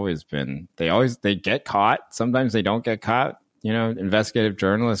units have always been, they get caught. Sometimes they don't get caught. You know, investigative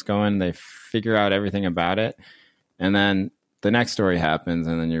journalists go in, they figure out everything about it. And then the next story happens,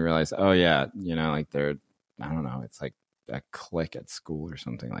 and then you realize, oh yeah, you know, like they're, I don't know, it's like a clique at school or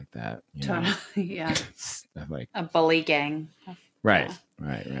something like that. You know? Totally. Yeah. Like A bully gang. right, Yeah.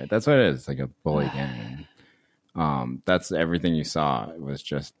 right. That's what it is. It's like a bully gang. That's everything you saw. It was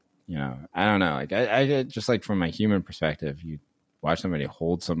just, you know, I don't know. Like I get just like from a human perspective, you watch somebody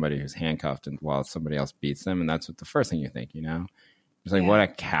hold somebody who's handcuffed and while somebody else beats them, and that's what the first thing you think, you know? It's like, Yeah. what a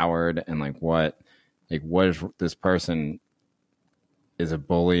coward, and like what is this person is a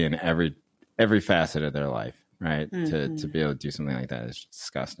bully in every facet of their life, right? To be able to do something like that is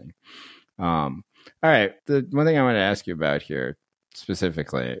disgusting. All right. The one thing I want to ask you about here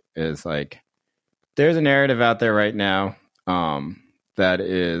specifically is like, there's a narrative out there right now that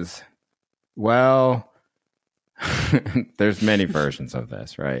is, well, there's many versions of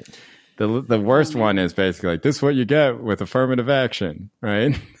this, right? The worst one is basically like, this is what you get with affirmative action,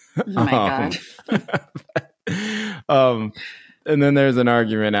 right? Oh my God. And then there's an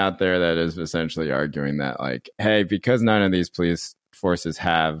argument out there that is essentially arguing that, like, hey, because none of these police forces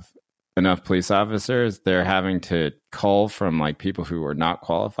have enough police officers, they're having to cull from like people who are not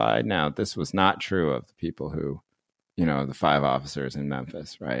qualified. Now, this was not true of the people who, you know, the 5 officers in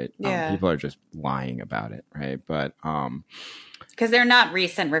Memphis, right? Yeah. People are just lying about it, right? But because they're not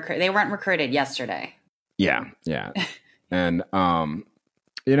recent they weren't recruited yesterday. yeah. And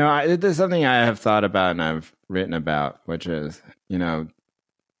you know, there's something I have thought about and I've written about, which is, you know,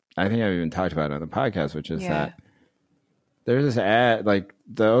 I think I've even talked about it on the podcast, which is that there's this ad, like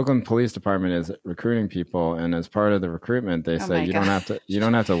the Oakland Police Department is recruiting people, and as part of the recruitment, they say you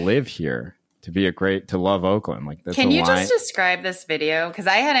don't have to live here to love Oakland. Like, that's Can you just describe this video? Because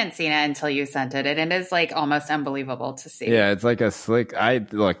I hadn't seen it until you sent it, and it is like almost unbelievable to see. Yeah, it's like a slick.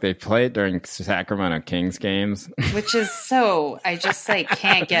 They play it during Sacramento Kings games, which is so. I just like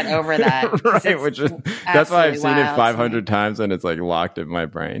can't get over that. Right? Which is that's why I've seen it 500 times, and it's like locked in my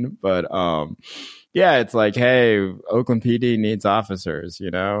brain. But yeah, it's like, hey, Oakland PD needs officers, you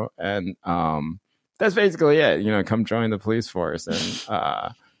know, and that's basically it. You know, come join the police force,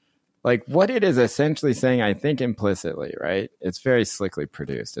 and like what it is essentially saying, I think implicitly, right? It's very slickly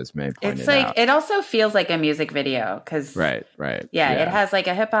produced, as May pointed out. It's like it also feels like a music video because right. Yeah, it has like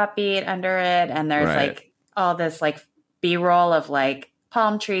a hip hop beat under it, and there's like all this like B-roll of like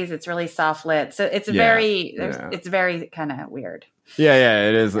palm trees. It's really soft lit, so it's it's very kind of weird. Yeah,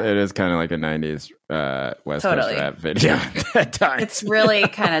 it is kind of like a 90s West Coast rap video at that time. It's really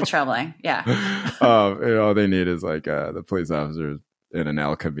kind of troubling. Yeah. All they need is like the police officers in an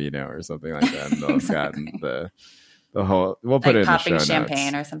El Camino or something like that. And they'll have gotten the whole, we'll put it in the show notes. Popping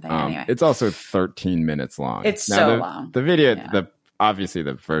champagne or something. Anyway. It's also 13 minutes long. It's so long. The video, obviously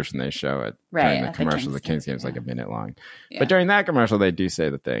the version they show it during the commercial of the Kings game is like a minute long. Yeah. But during that commercial, they do say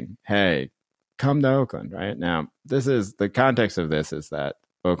the thing, hey, come to Oakland, right? Now, this is the context of this is that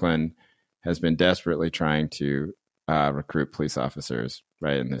Oakland has been desperately trying to recruit police officers,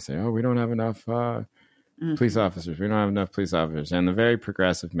 right? And they say, oh, we don't have enough police officers. We don't have enough police officers. And the very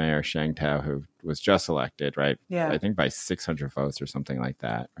progressive mayor, Sheng Tao, who was just elected, right? Yeah. I think by 600 votes or something like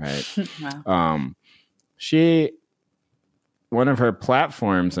that, right? Wow. One of her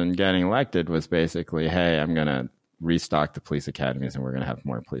platforms in getting elected was basically, hey, I'm going to restock the police academies and we're going to have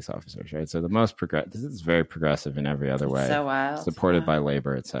more police officers, right? So the most this is very progressive in every other way. So wild. Supported by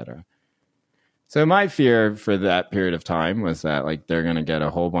labor, etc. So my fear for that period of time was that like they're going to get a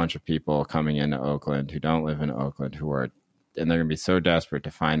whole bunch of people coming into Oakland who don't live in Oakland and they're going to be so desperate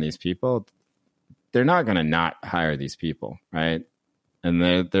to find these people, they're not going to not hire these people, right? And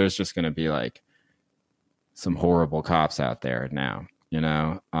there's just going to be like some horrible cops out there now, you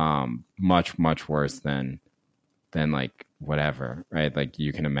know, much, much worse than like whatever, right? Like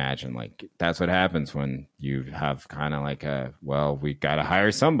you can imagine, like that's what happens when you have kind of like we got to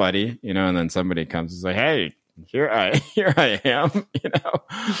hire somebody, you know, and then somebody comes and is like, hey, here I am, you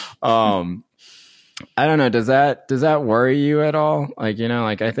know. I don't know. Does that worry you at all? Like, you know,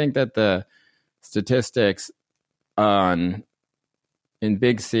 like I think that the statistics on in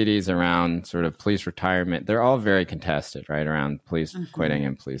big cities around sort of police retirement, they're all very contested, right? Around police quitting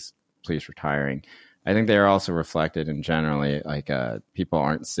and police retiring. I think they are also reflected in generally like people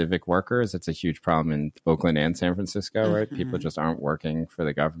aren't civic workers. It's a huge problem in Oakland and San Francisco, right? People just aren't working for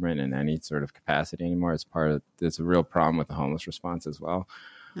the government in any sort of capacity anymore. It's a real problem with the homeless response as well.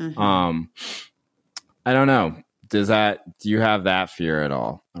 I don't know. Do you have that fear at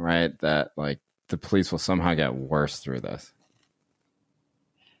all? Right? That like the police will somehow get worse through this?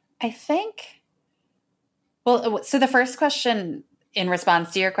 I think, well, so the first question in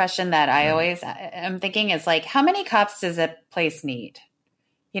response to your question that I always am thinking is like, how many cops does a place need?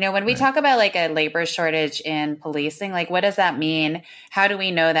 You know, when we talk about like a labor shortage in policing, like what does that mean? How do we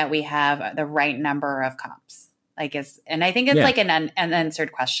know that we have the right number of cops? And I think it's like an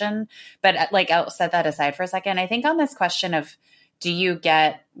unanswered question, but like I'll set that aside for a second. I think on this question of, do you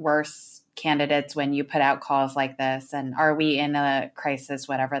get worse candidates when you put out calls like this? And are we in a crisis,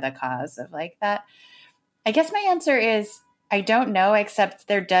 whatever the cause of like that? I guess my answer is, I don't know, except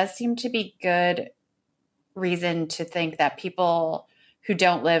there does seem to be good reason to think that people who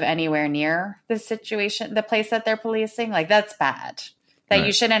don't live anywhere near the situation, the place that they're policing, like that's bad. That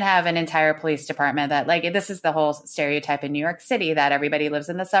you shouldn't have an entire police department that like, this is the whole stereotype in New York City that everybody lives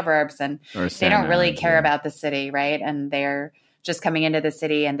in the suburbs and they don't really care about the city, right? And they're just coming into the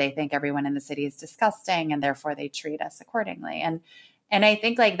city and they think everyone in the city is disgusting and therefore they treat us accordingly. And I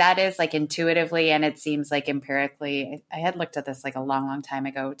think like that is like intuitively, and it seems like empirically, I had looked at this like a long, long time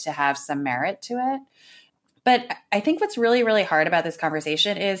ago, to have some merit to it. But I think what's really, really hard about this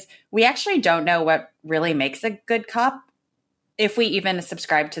conversation is we actually don't know what really makes a good cop, if we even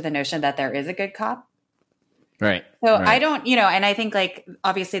subscribe to the notion that there is a good cop. Right. So I don't, and I think like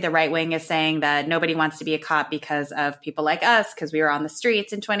obviously the right wing is saying that nobody wants to be a cop because of people like us, because we were on the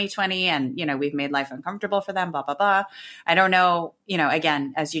streets in 2020 and, we've made life uncomfortable for them, blah, blah, blah. I don't know,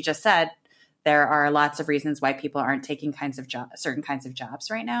 again, as you just said, there are lots of reasons why people aren't taking certain kinds of jobs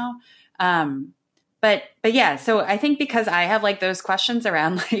right now. But yeah, so I think because I have like those questions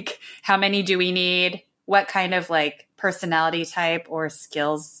around like, how many do we need? What kind of like personality type or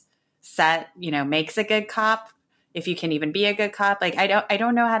skills set, makes a good cop, if you can even be a good cop. Like, I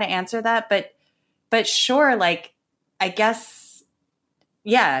don't know how to answer that, but sure. Like, I guess,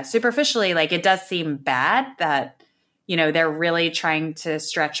 yeah, superficially, like it does seem bad that, they're really trying to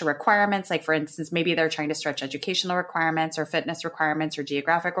stretch requirements. Like for instance, maybe they're trying to stretch educational requirements or fitness requirements or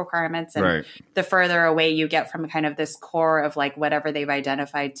geographic requirements. And the further away you get from kind of this core of like whatever they've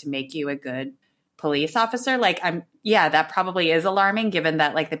identified to make you a good police officer, like that probably is alarming given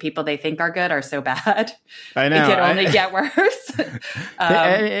that like the people they think are good are so bad. I know. It could only get worse.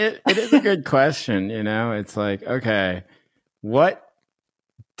 It is a good question. It's like, okay, what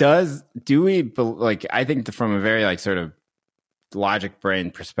do we like, I think from a very like sort of logic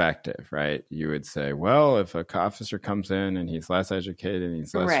brain perspective, right? You would say, well, if a officer comes in and he's less educated and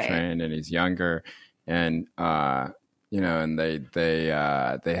he's less trained and he's younger and, and they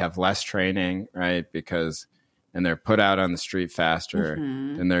have less training, right? And they're put out on the street faster,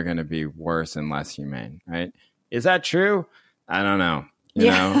 then they're going to be worse and less humane, right? Is that true? I don't know.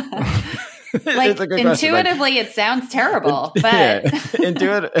 You know? Like intuitively, it sounds terrible, but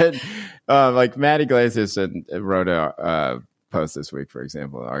intuitive. Like Matt Iglesias wrote a post this week, for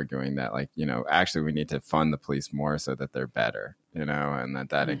example, arguing that actually we need to fund the police more so that they're better, and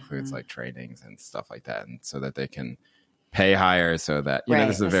that includes like trainings and stuff like that, and so that they can pay higher, so that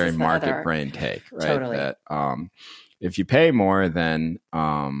this is a very market brain take, right? Totally. That if you pay more, then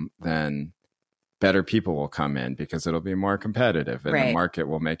better people will come in because it'll be more competitive and the market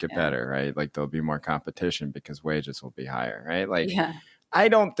will make it better, right? Like there'll be more competition because wages will be higher, right? Like I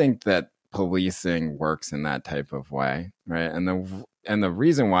don't think that policing works in that type of way, right? And the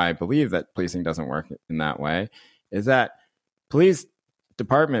reason why I believe that policing doesn't work in that way is that police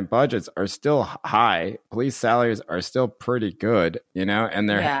department budgets are still high. Police salaries are still pretty good, and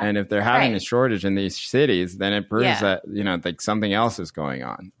if they're having a shortage in these cities, then it proves that, like something else is going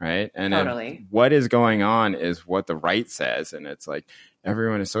on. Right. And what is going on is what the right says. And it's like,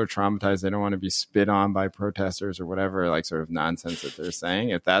 everyone is so traumatized. They don't want to be spit on by protesters or whatever, like sort of nonsense that they're saying.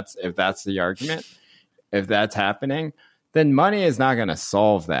 If that's the argument, if that's happening, then money is not going to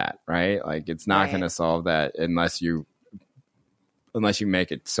solve that. Right. Like it's not going to solve that unless you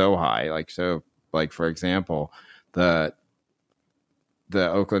make it so high. Like for example, the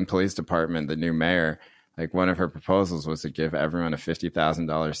Oakland Police Department, the new mayor, like one of her proposals was to give everyone a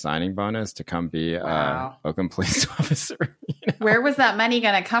 $50,000 signing bonus to come be Oakland police officer. Where was that money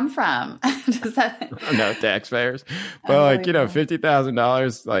going to come from? Does that? No, taxpayers. But like,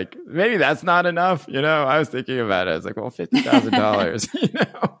 $50,000, like maybe that's not enough. I was thinking about it. I was like, well,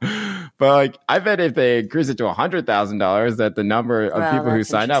 $50,000, but like, I bet if they increase it to $100,000, that the number of people who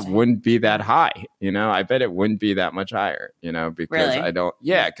signed up wouldn't be that high. I bet it wouldn't be that much higher, because really?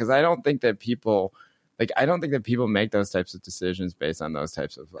 because I don't think that people make those types of decisions based on those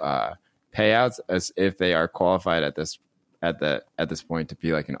types of payouts as if they are qualified at this point to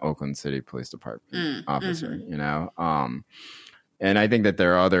be like an Oakland City Police Department officer, and I think that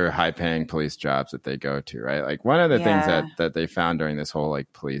there are other high paying police jobs that they go to, right? Like one of the things that they found during this whole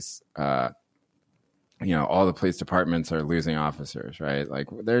like police, all the police departments are losing officers, right? Like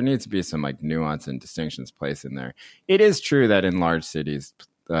there needs to be some like nuance and distinctions placed in there. It is true that in large cities,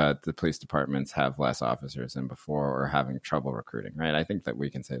 the police departments have less officers than before or having trouble recruiting, right? I think that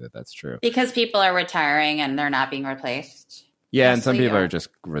we can say that that's true. Because people are retiring and they're not being replaced. Yeah, and some people are just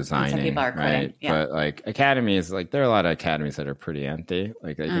resigning, some people are quitting, right? Yeah. But like academies, like there are a lot of academies that are pretty empty.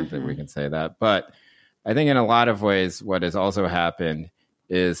 Like I think that we can say that. But I think in a lot of ways, what has also happened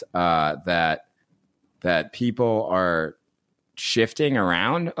is that people are shifting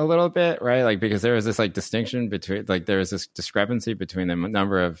around a little bit, right? Like because there was this like distinction between like there was this discrepancy between the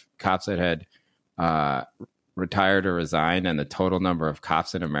number of cops that had retired or resigned and the total number of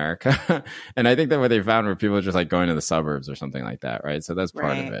cops in America. And I think that what they found were people just like going to the suburbs or something like that, right? So that's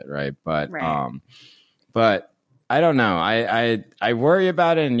part of it, right? But but I don't know. I worry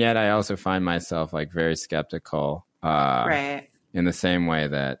about it, and yet I also find myself like very skeptical, in the same way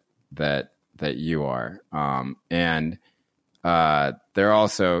that you are, and they're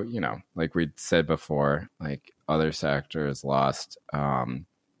also, like we said before, like other sectors lost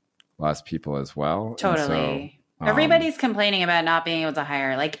people as well. Totally. So, everybody's complaining about not being able to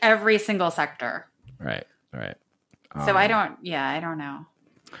hire, like every single sector. Right. So I don't know.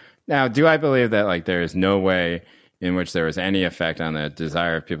 Now, do I believe that like there is no way in which there was any effect on the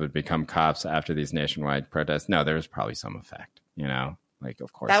desire of people to become cops after these nationwide protests? No, there was probably some effect, Like,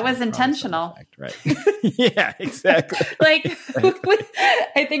 of course, that was intentional, effect, right? Yeah, exactly. Like,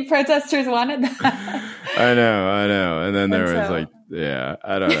 I think protesters wanted that. I know. And then there was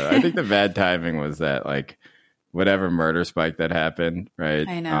I don't know. I think the bad timing was that like whatever murder spike that happened, right?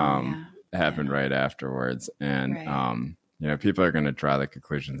 I know. Happened right afterwards, and people are going to draw the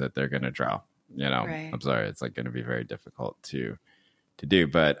conclusions that they're going to draw. I'm sorry, it's like going to be very difficult to do,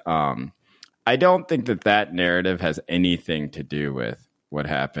 but I don't think that narrative has anything to do with what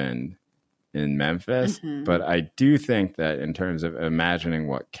happened in Memphis, but I do think that in terms of imagining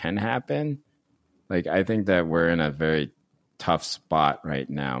what can happen, like I think that we're in a very tough spot right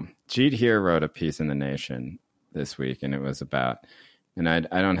now. Jeet Heer wrote a piece in The Nation this week, and it was about, and I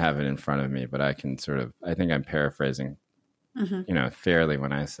don't have it in front of me, but I can I think I'm paraphrasing, fairly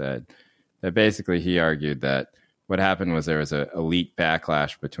when I said that basically he argued that what happened was there was an elite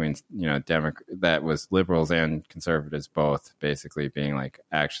backlash between, that was liberals and conservatives both basically being like,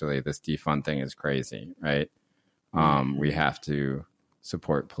 actually, this defund thing is crazy, right? We have to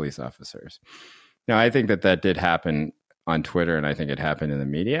support police officers. Now, I think that did happen on Twitter, and I think it happened in the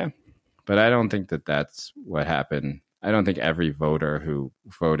media, but I don't think that that's what happened. I don't think every voter who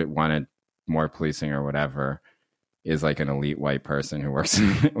wanted more policing or whatever is like an elite white person who works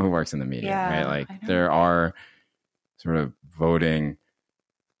in the media, right? Like there are sort of voting,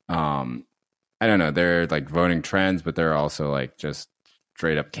 I don't know, they're like voting trends, but there are also like just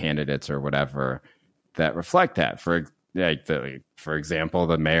straight up candidates or whatever that reflect that. For example,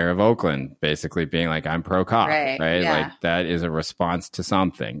 the mayor of Oakland basically being like, I'm pro cop, right? Yeah. Like that is a response to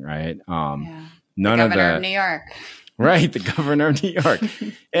something, right? None of the governor of New York, right? The governor of New York,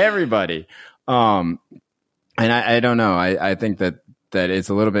 everybody. And I don't know. I think that it's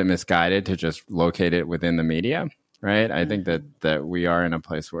a little bit misguided to just locate it within the media, right? I think that we are in a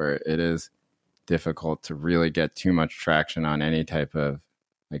place where it is difficult to really get too much traction on any type of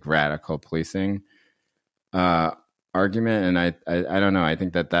like radical policing argument. And I don't know. I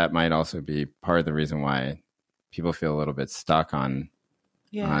think that might also be part of the reason why people feel a little bit stuck on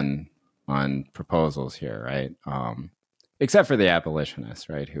proposals here, right? Except for the abolitionists,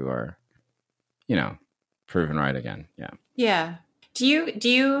 right, who are, proven right again. Yeah. Do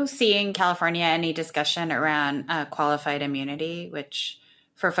you see in California any discussion around qualified immunity, which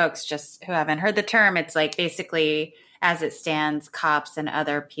for folks just who haven't heard the term, it's like basically as it stands, cops and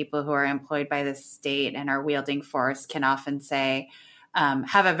other people who are employed by the state and are wielding force can often say,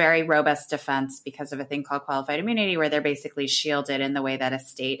 have a very robust defense because of a thing called qualified immunity, where they're basically shielded in the way that a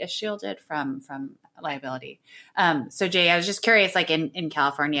state is shielded from liability. So Jay, I was just curious, like in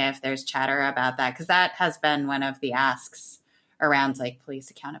California, if there's chatter about that, because that has been one of the asks around like police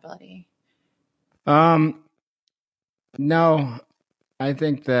accountability. No, I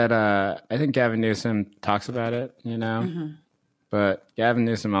think that I think Gavin Newsom talks about it, Mm-hmm. but Gavin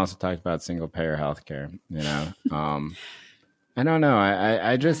Newsom also talked about single payer healthcare, I don't know.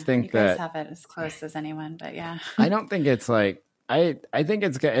 I just You think guys that have it as close as anyone, but yeah. I don't think it's like I think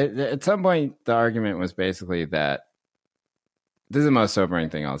it's at some point the argument was basically that this is the most sobering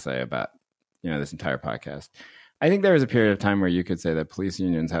thing I'll say about this entire podcast. I think there was a period of time where you could say that police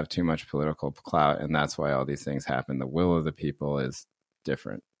unions have too much political clout, and that's why all these things happen. The will of the people is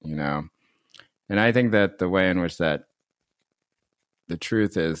different, And I think that the way in which that the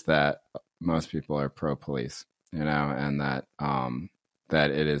truth is that most people are pro-police, and that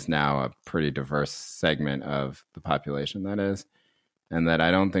that it is now a pretty diverse segment of the population that is, and that I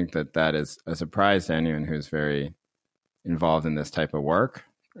don't think that that is a surprise to anyone who's very involved in this type of work,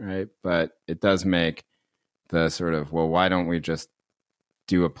 right? But it does make the sort of, well, why don't we just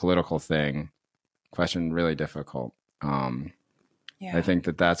do a political thing question really difficult. I think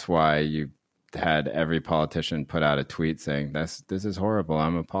that that's why you had every politician put out a tweet saying this is horrible,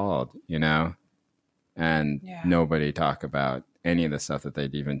 I'm appalled, and nobody talk about any of the stuff that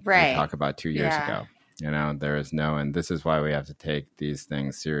they'd even talk about 2 years ago. There is no, and this is why we have to take these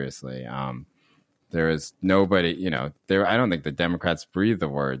things seriously. There is nobody, I don't think the Democrats breathe the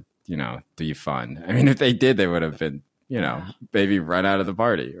word, defund. I mean, if they did, they would have been, maybe run out of the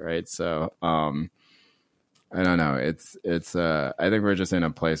party, right? So, I don't know. It's I think we're just in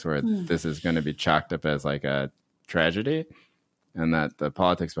a place where this is going to be chalked up as like a tragedy, and that the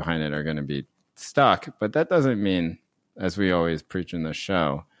politics behind it are going to be stuck. But that doesn't mean, as we always preach in the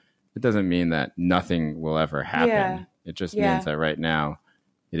show, it doesn't mean that nothing will ever happen. Yeah. It just means that right now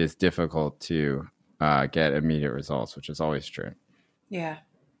it is difficult to get immediate results, which is always true. Yeah.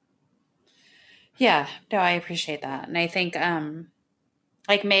 Yeah. No, I appreciate that. And I think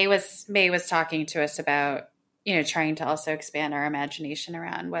like May was talking to us about, trying to also expand our imagination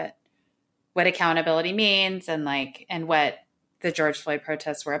around what accountability means and what the George Floyd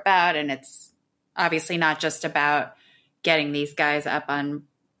protests were about. And it's obviously not just about getting these guys up on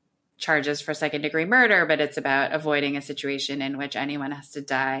charges for second-degree murder, but it's about avoiding a situation in which anyone has to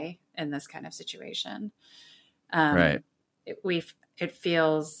die in this kind of situation. Right. It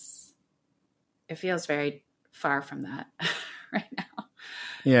feels very far from that right now.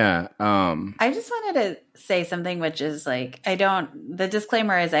 Yeah. I just wanted to say something, which is the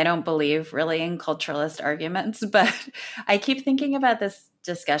disclaimer is I don't believe really in culturalist arguments, but I keep thinking about this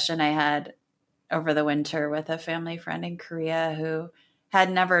discussion I had over the winter with a family friend in Korea who had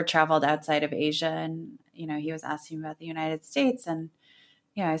never traveled outside of Asia. And, he was asking about the United States. And,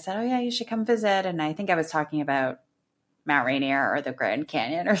 I said, oh, yeah, you should come visit. And I think I was talking about Mount Rainier or the Grand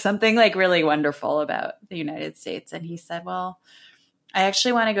Canyon or something really wonderful about the United States. And he said, well, I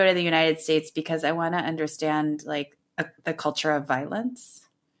actually want to go to the United States because I want to understand the culture of violence.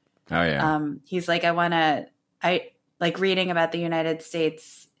 Oh, yeah. He's like, I like reading about the United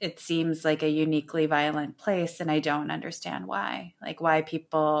States. It seems like a uniquely violent place, and I don't understand why. Why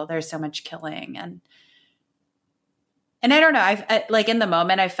there's so much killing, and I don't know. I in the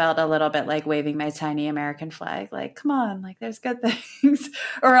moment, I felt a little bit like waving my tiny American flag. Come on, there's good things,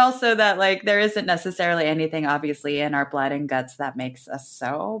 or also that there isn't necessarily anything obviously in our blood and guts that makes us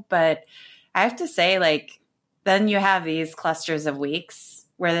so. But I have to say, then you have these clusters of weeks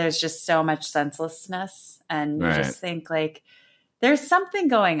where there's just so much senselessness, and you just think there's something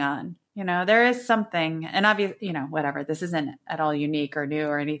going on. There is something, and obviously, whatever. This isn't at all unique or new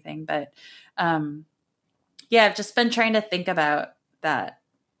or anything, but yeah, I've just been trying to think about that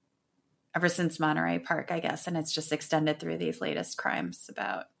ever since Monterey Park, I guess, and it's just extended through these latest crimes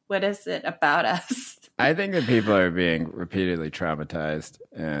about what is it about us? I think that people are being repeatedly traumatized,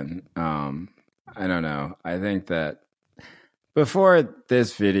 and I don't know. I think that before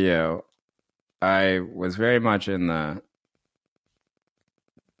this video, I was very much of the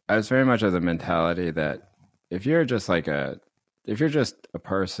mentality that if you're just a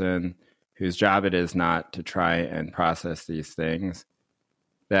person whose job it is not to try and process these things,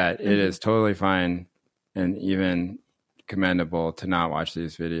 that it is totally fine and even commendable to not watch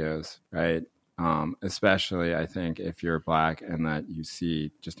these videos, right? Especially, I think, if you're Black and that you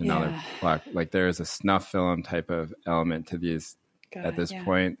see just another Black, there is a snuff film type of element to these at this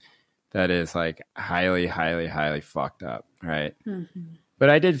point that is highly, highly, highly fucked up, right? Mm-hmm.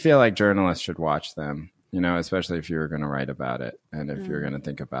 But I did feel like journalists should watch them, especially if you were going to write about it and if you're going to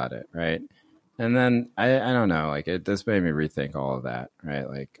think about it, right? And then I don't know, this made me rethink all of that, right?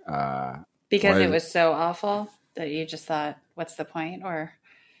 Because it was so awful that you just thought, what's the point? Or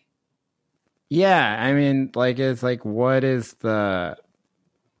yeah, I mean, it's what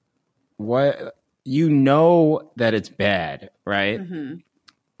you know that it's bad, right?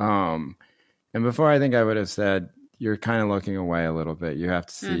 And before, I think I would have said, you're kind of looking away a little bit. You have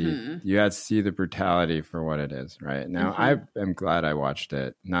to see the brutality for what it is, right? Now, I am glad I watched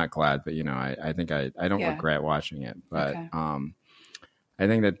it. Not glad, but I think I don't regret watching it. But I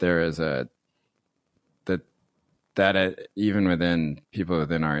think that there is even within people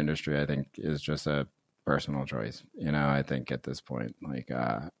within our industry, I think is just a personal choice. I think at this point,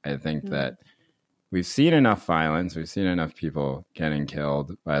 I think that we've seen enough violence, we've seen enough people getting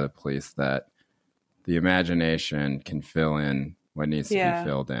killed by the police that the imagination can fill in what needs to be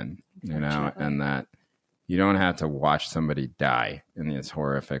filled in, and that you don't have to watch somebody die in these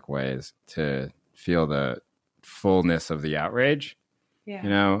horrific ways to feel the fullness of the outrage,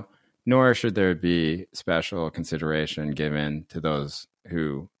 nor should there be special consideration given to those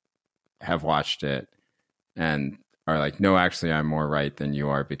who have watched it and are like, no, actually, I'm more right than you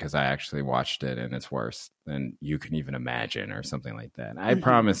are because I actually watched it and it's worse than you can even imagine or something like that. I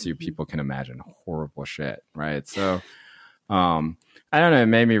promise you people can imagine horrible shit, right? So I don't know, it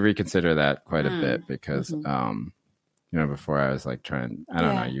made me reconsider that quite a bit because, before I was like I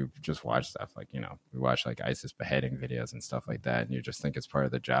don't know, you just watch stuff like, we watch like ISIS beheading videos and stuff like that and you just think it's part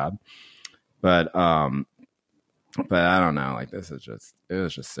of the job. But I don't know, like it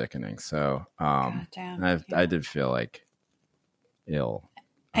was just sickening. So I did feel like ill.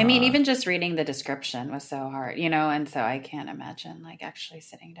 I mean, even just reading the description was so hard, and so I can't imagine like actually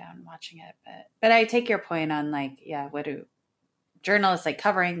sitting down and watching it. But I take your point on like, what do journalists like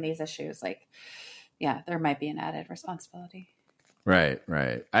covering these issues? Like, there might be an added responsibility. Right.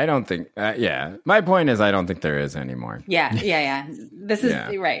 I don't think, my point is I don't think there is anymore. Yeah. This is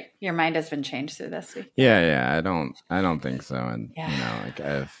right. Your mind has been changed through this week. Yeah. I don't think so. And,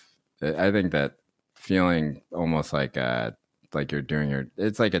 I think that feeling almost like you're doing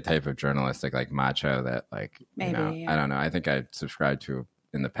it's like a type of journalistic, like macho that like, maybe, I don't know. I think I subscribed to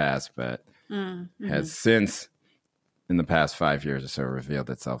in the past, but has since in the past 5 years or so revealed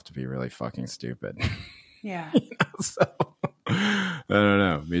itself to be really fucking stupid. Yeah. So I don't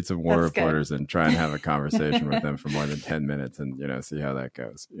know. Meet some war reporters and try and have a conversation with them for more than 10 minutes and, see how that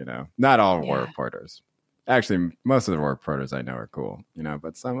goes. Not all war reporters. Actually, most of the war reporters I know are cool,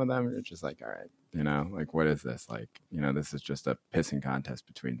 but some of them are just like, all right, like, what is this? Like, this is just a pissing contest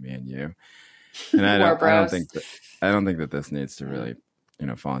between me and you. And I don't think that this needs to really,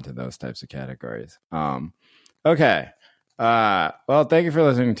 fall into those types of categories. Okay. Well, thank you for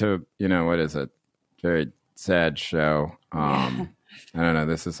listening to, what is a very sad show. I don't know.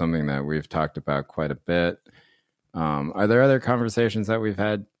 This is something that we've talked about quite a bit. Are there other conversations that we've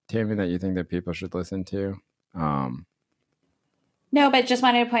had, Tammy, that you think that people should listen to? No, but just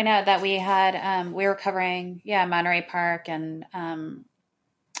wanted to point out that we had, we were covering, Monterey Park and, and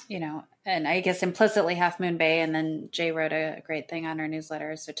I guess implicitly Half Moon Bay. And then Jay wrote a great thing on our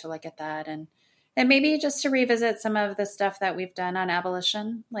newsletter. So to look at that and maybe just to revisit some of the stuff that we've done on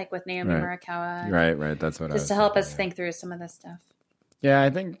abolition, like with Naomi Murakawa. Right. That's what just to help us think through some of this stuff. Yeah, I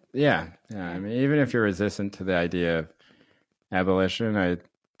think, I mean, even if you're resistant to the idea of abolition, I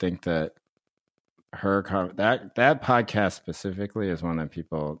think that that podcast specifically is one that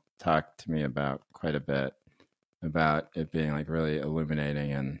people talk to me about quite a bit, about it being like really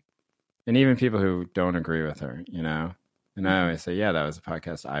illuminating and even people who don't agree with her, And I always say, that was a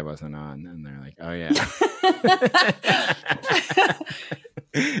podcast I wasn't on. And they're like, oh, yeah.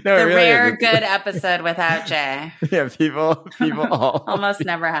 No, the really rare good episode without Jay. Yeah, people all almost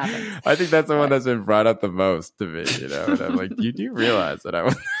never happens. I think that's the one that's been brought up the most to me, And I'm like, you do realize that I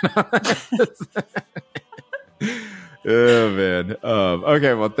wasn't on this? Oh, man.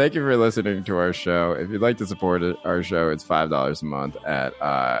 Okay, well, thank you for listening to our show. If you'd like to support our show, it's $5 a month at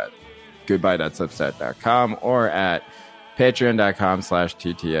goodbye.substack.com or at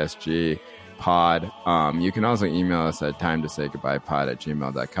patreon.com/TTSG pod. You can also email us at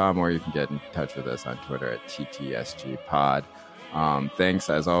timetosaygoodbyepod@gmail.com, or you can get in touch with us on Twitter at TTSG pod. Thanks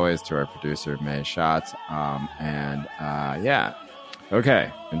as always to our producer, May Schatz.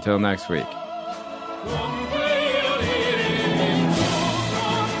 Okay, until next week.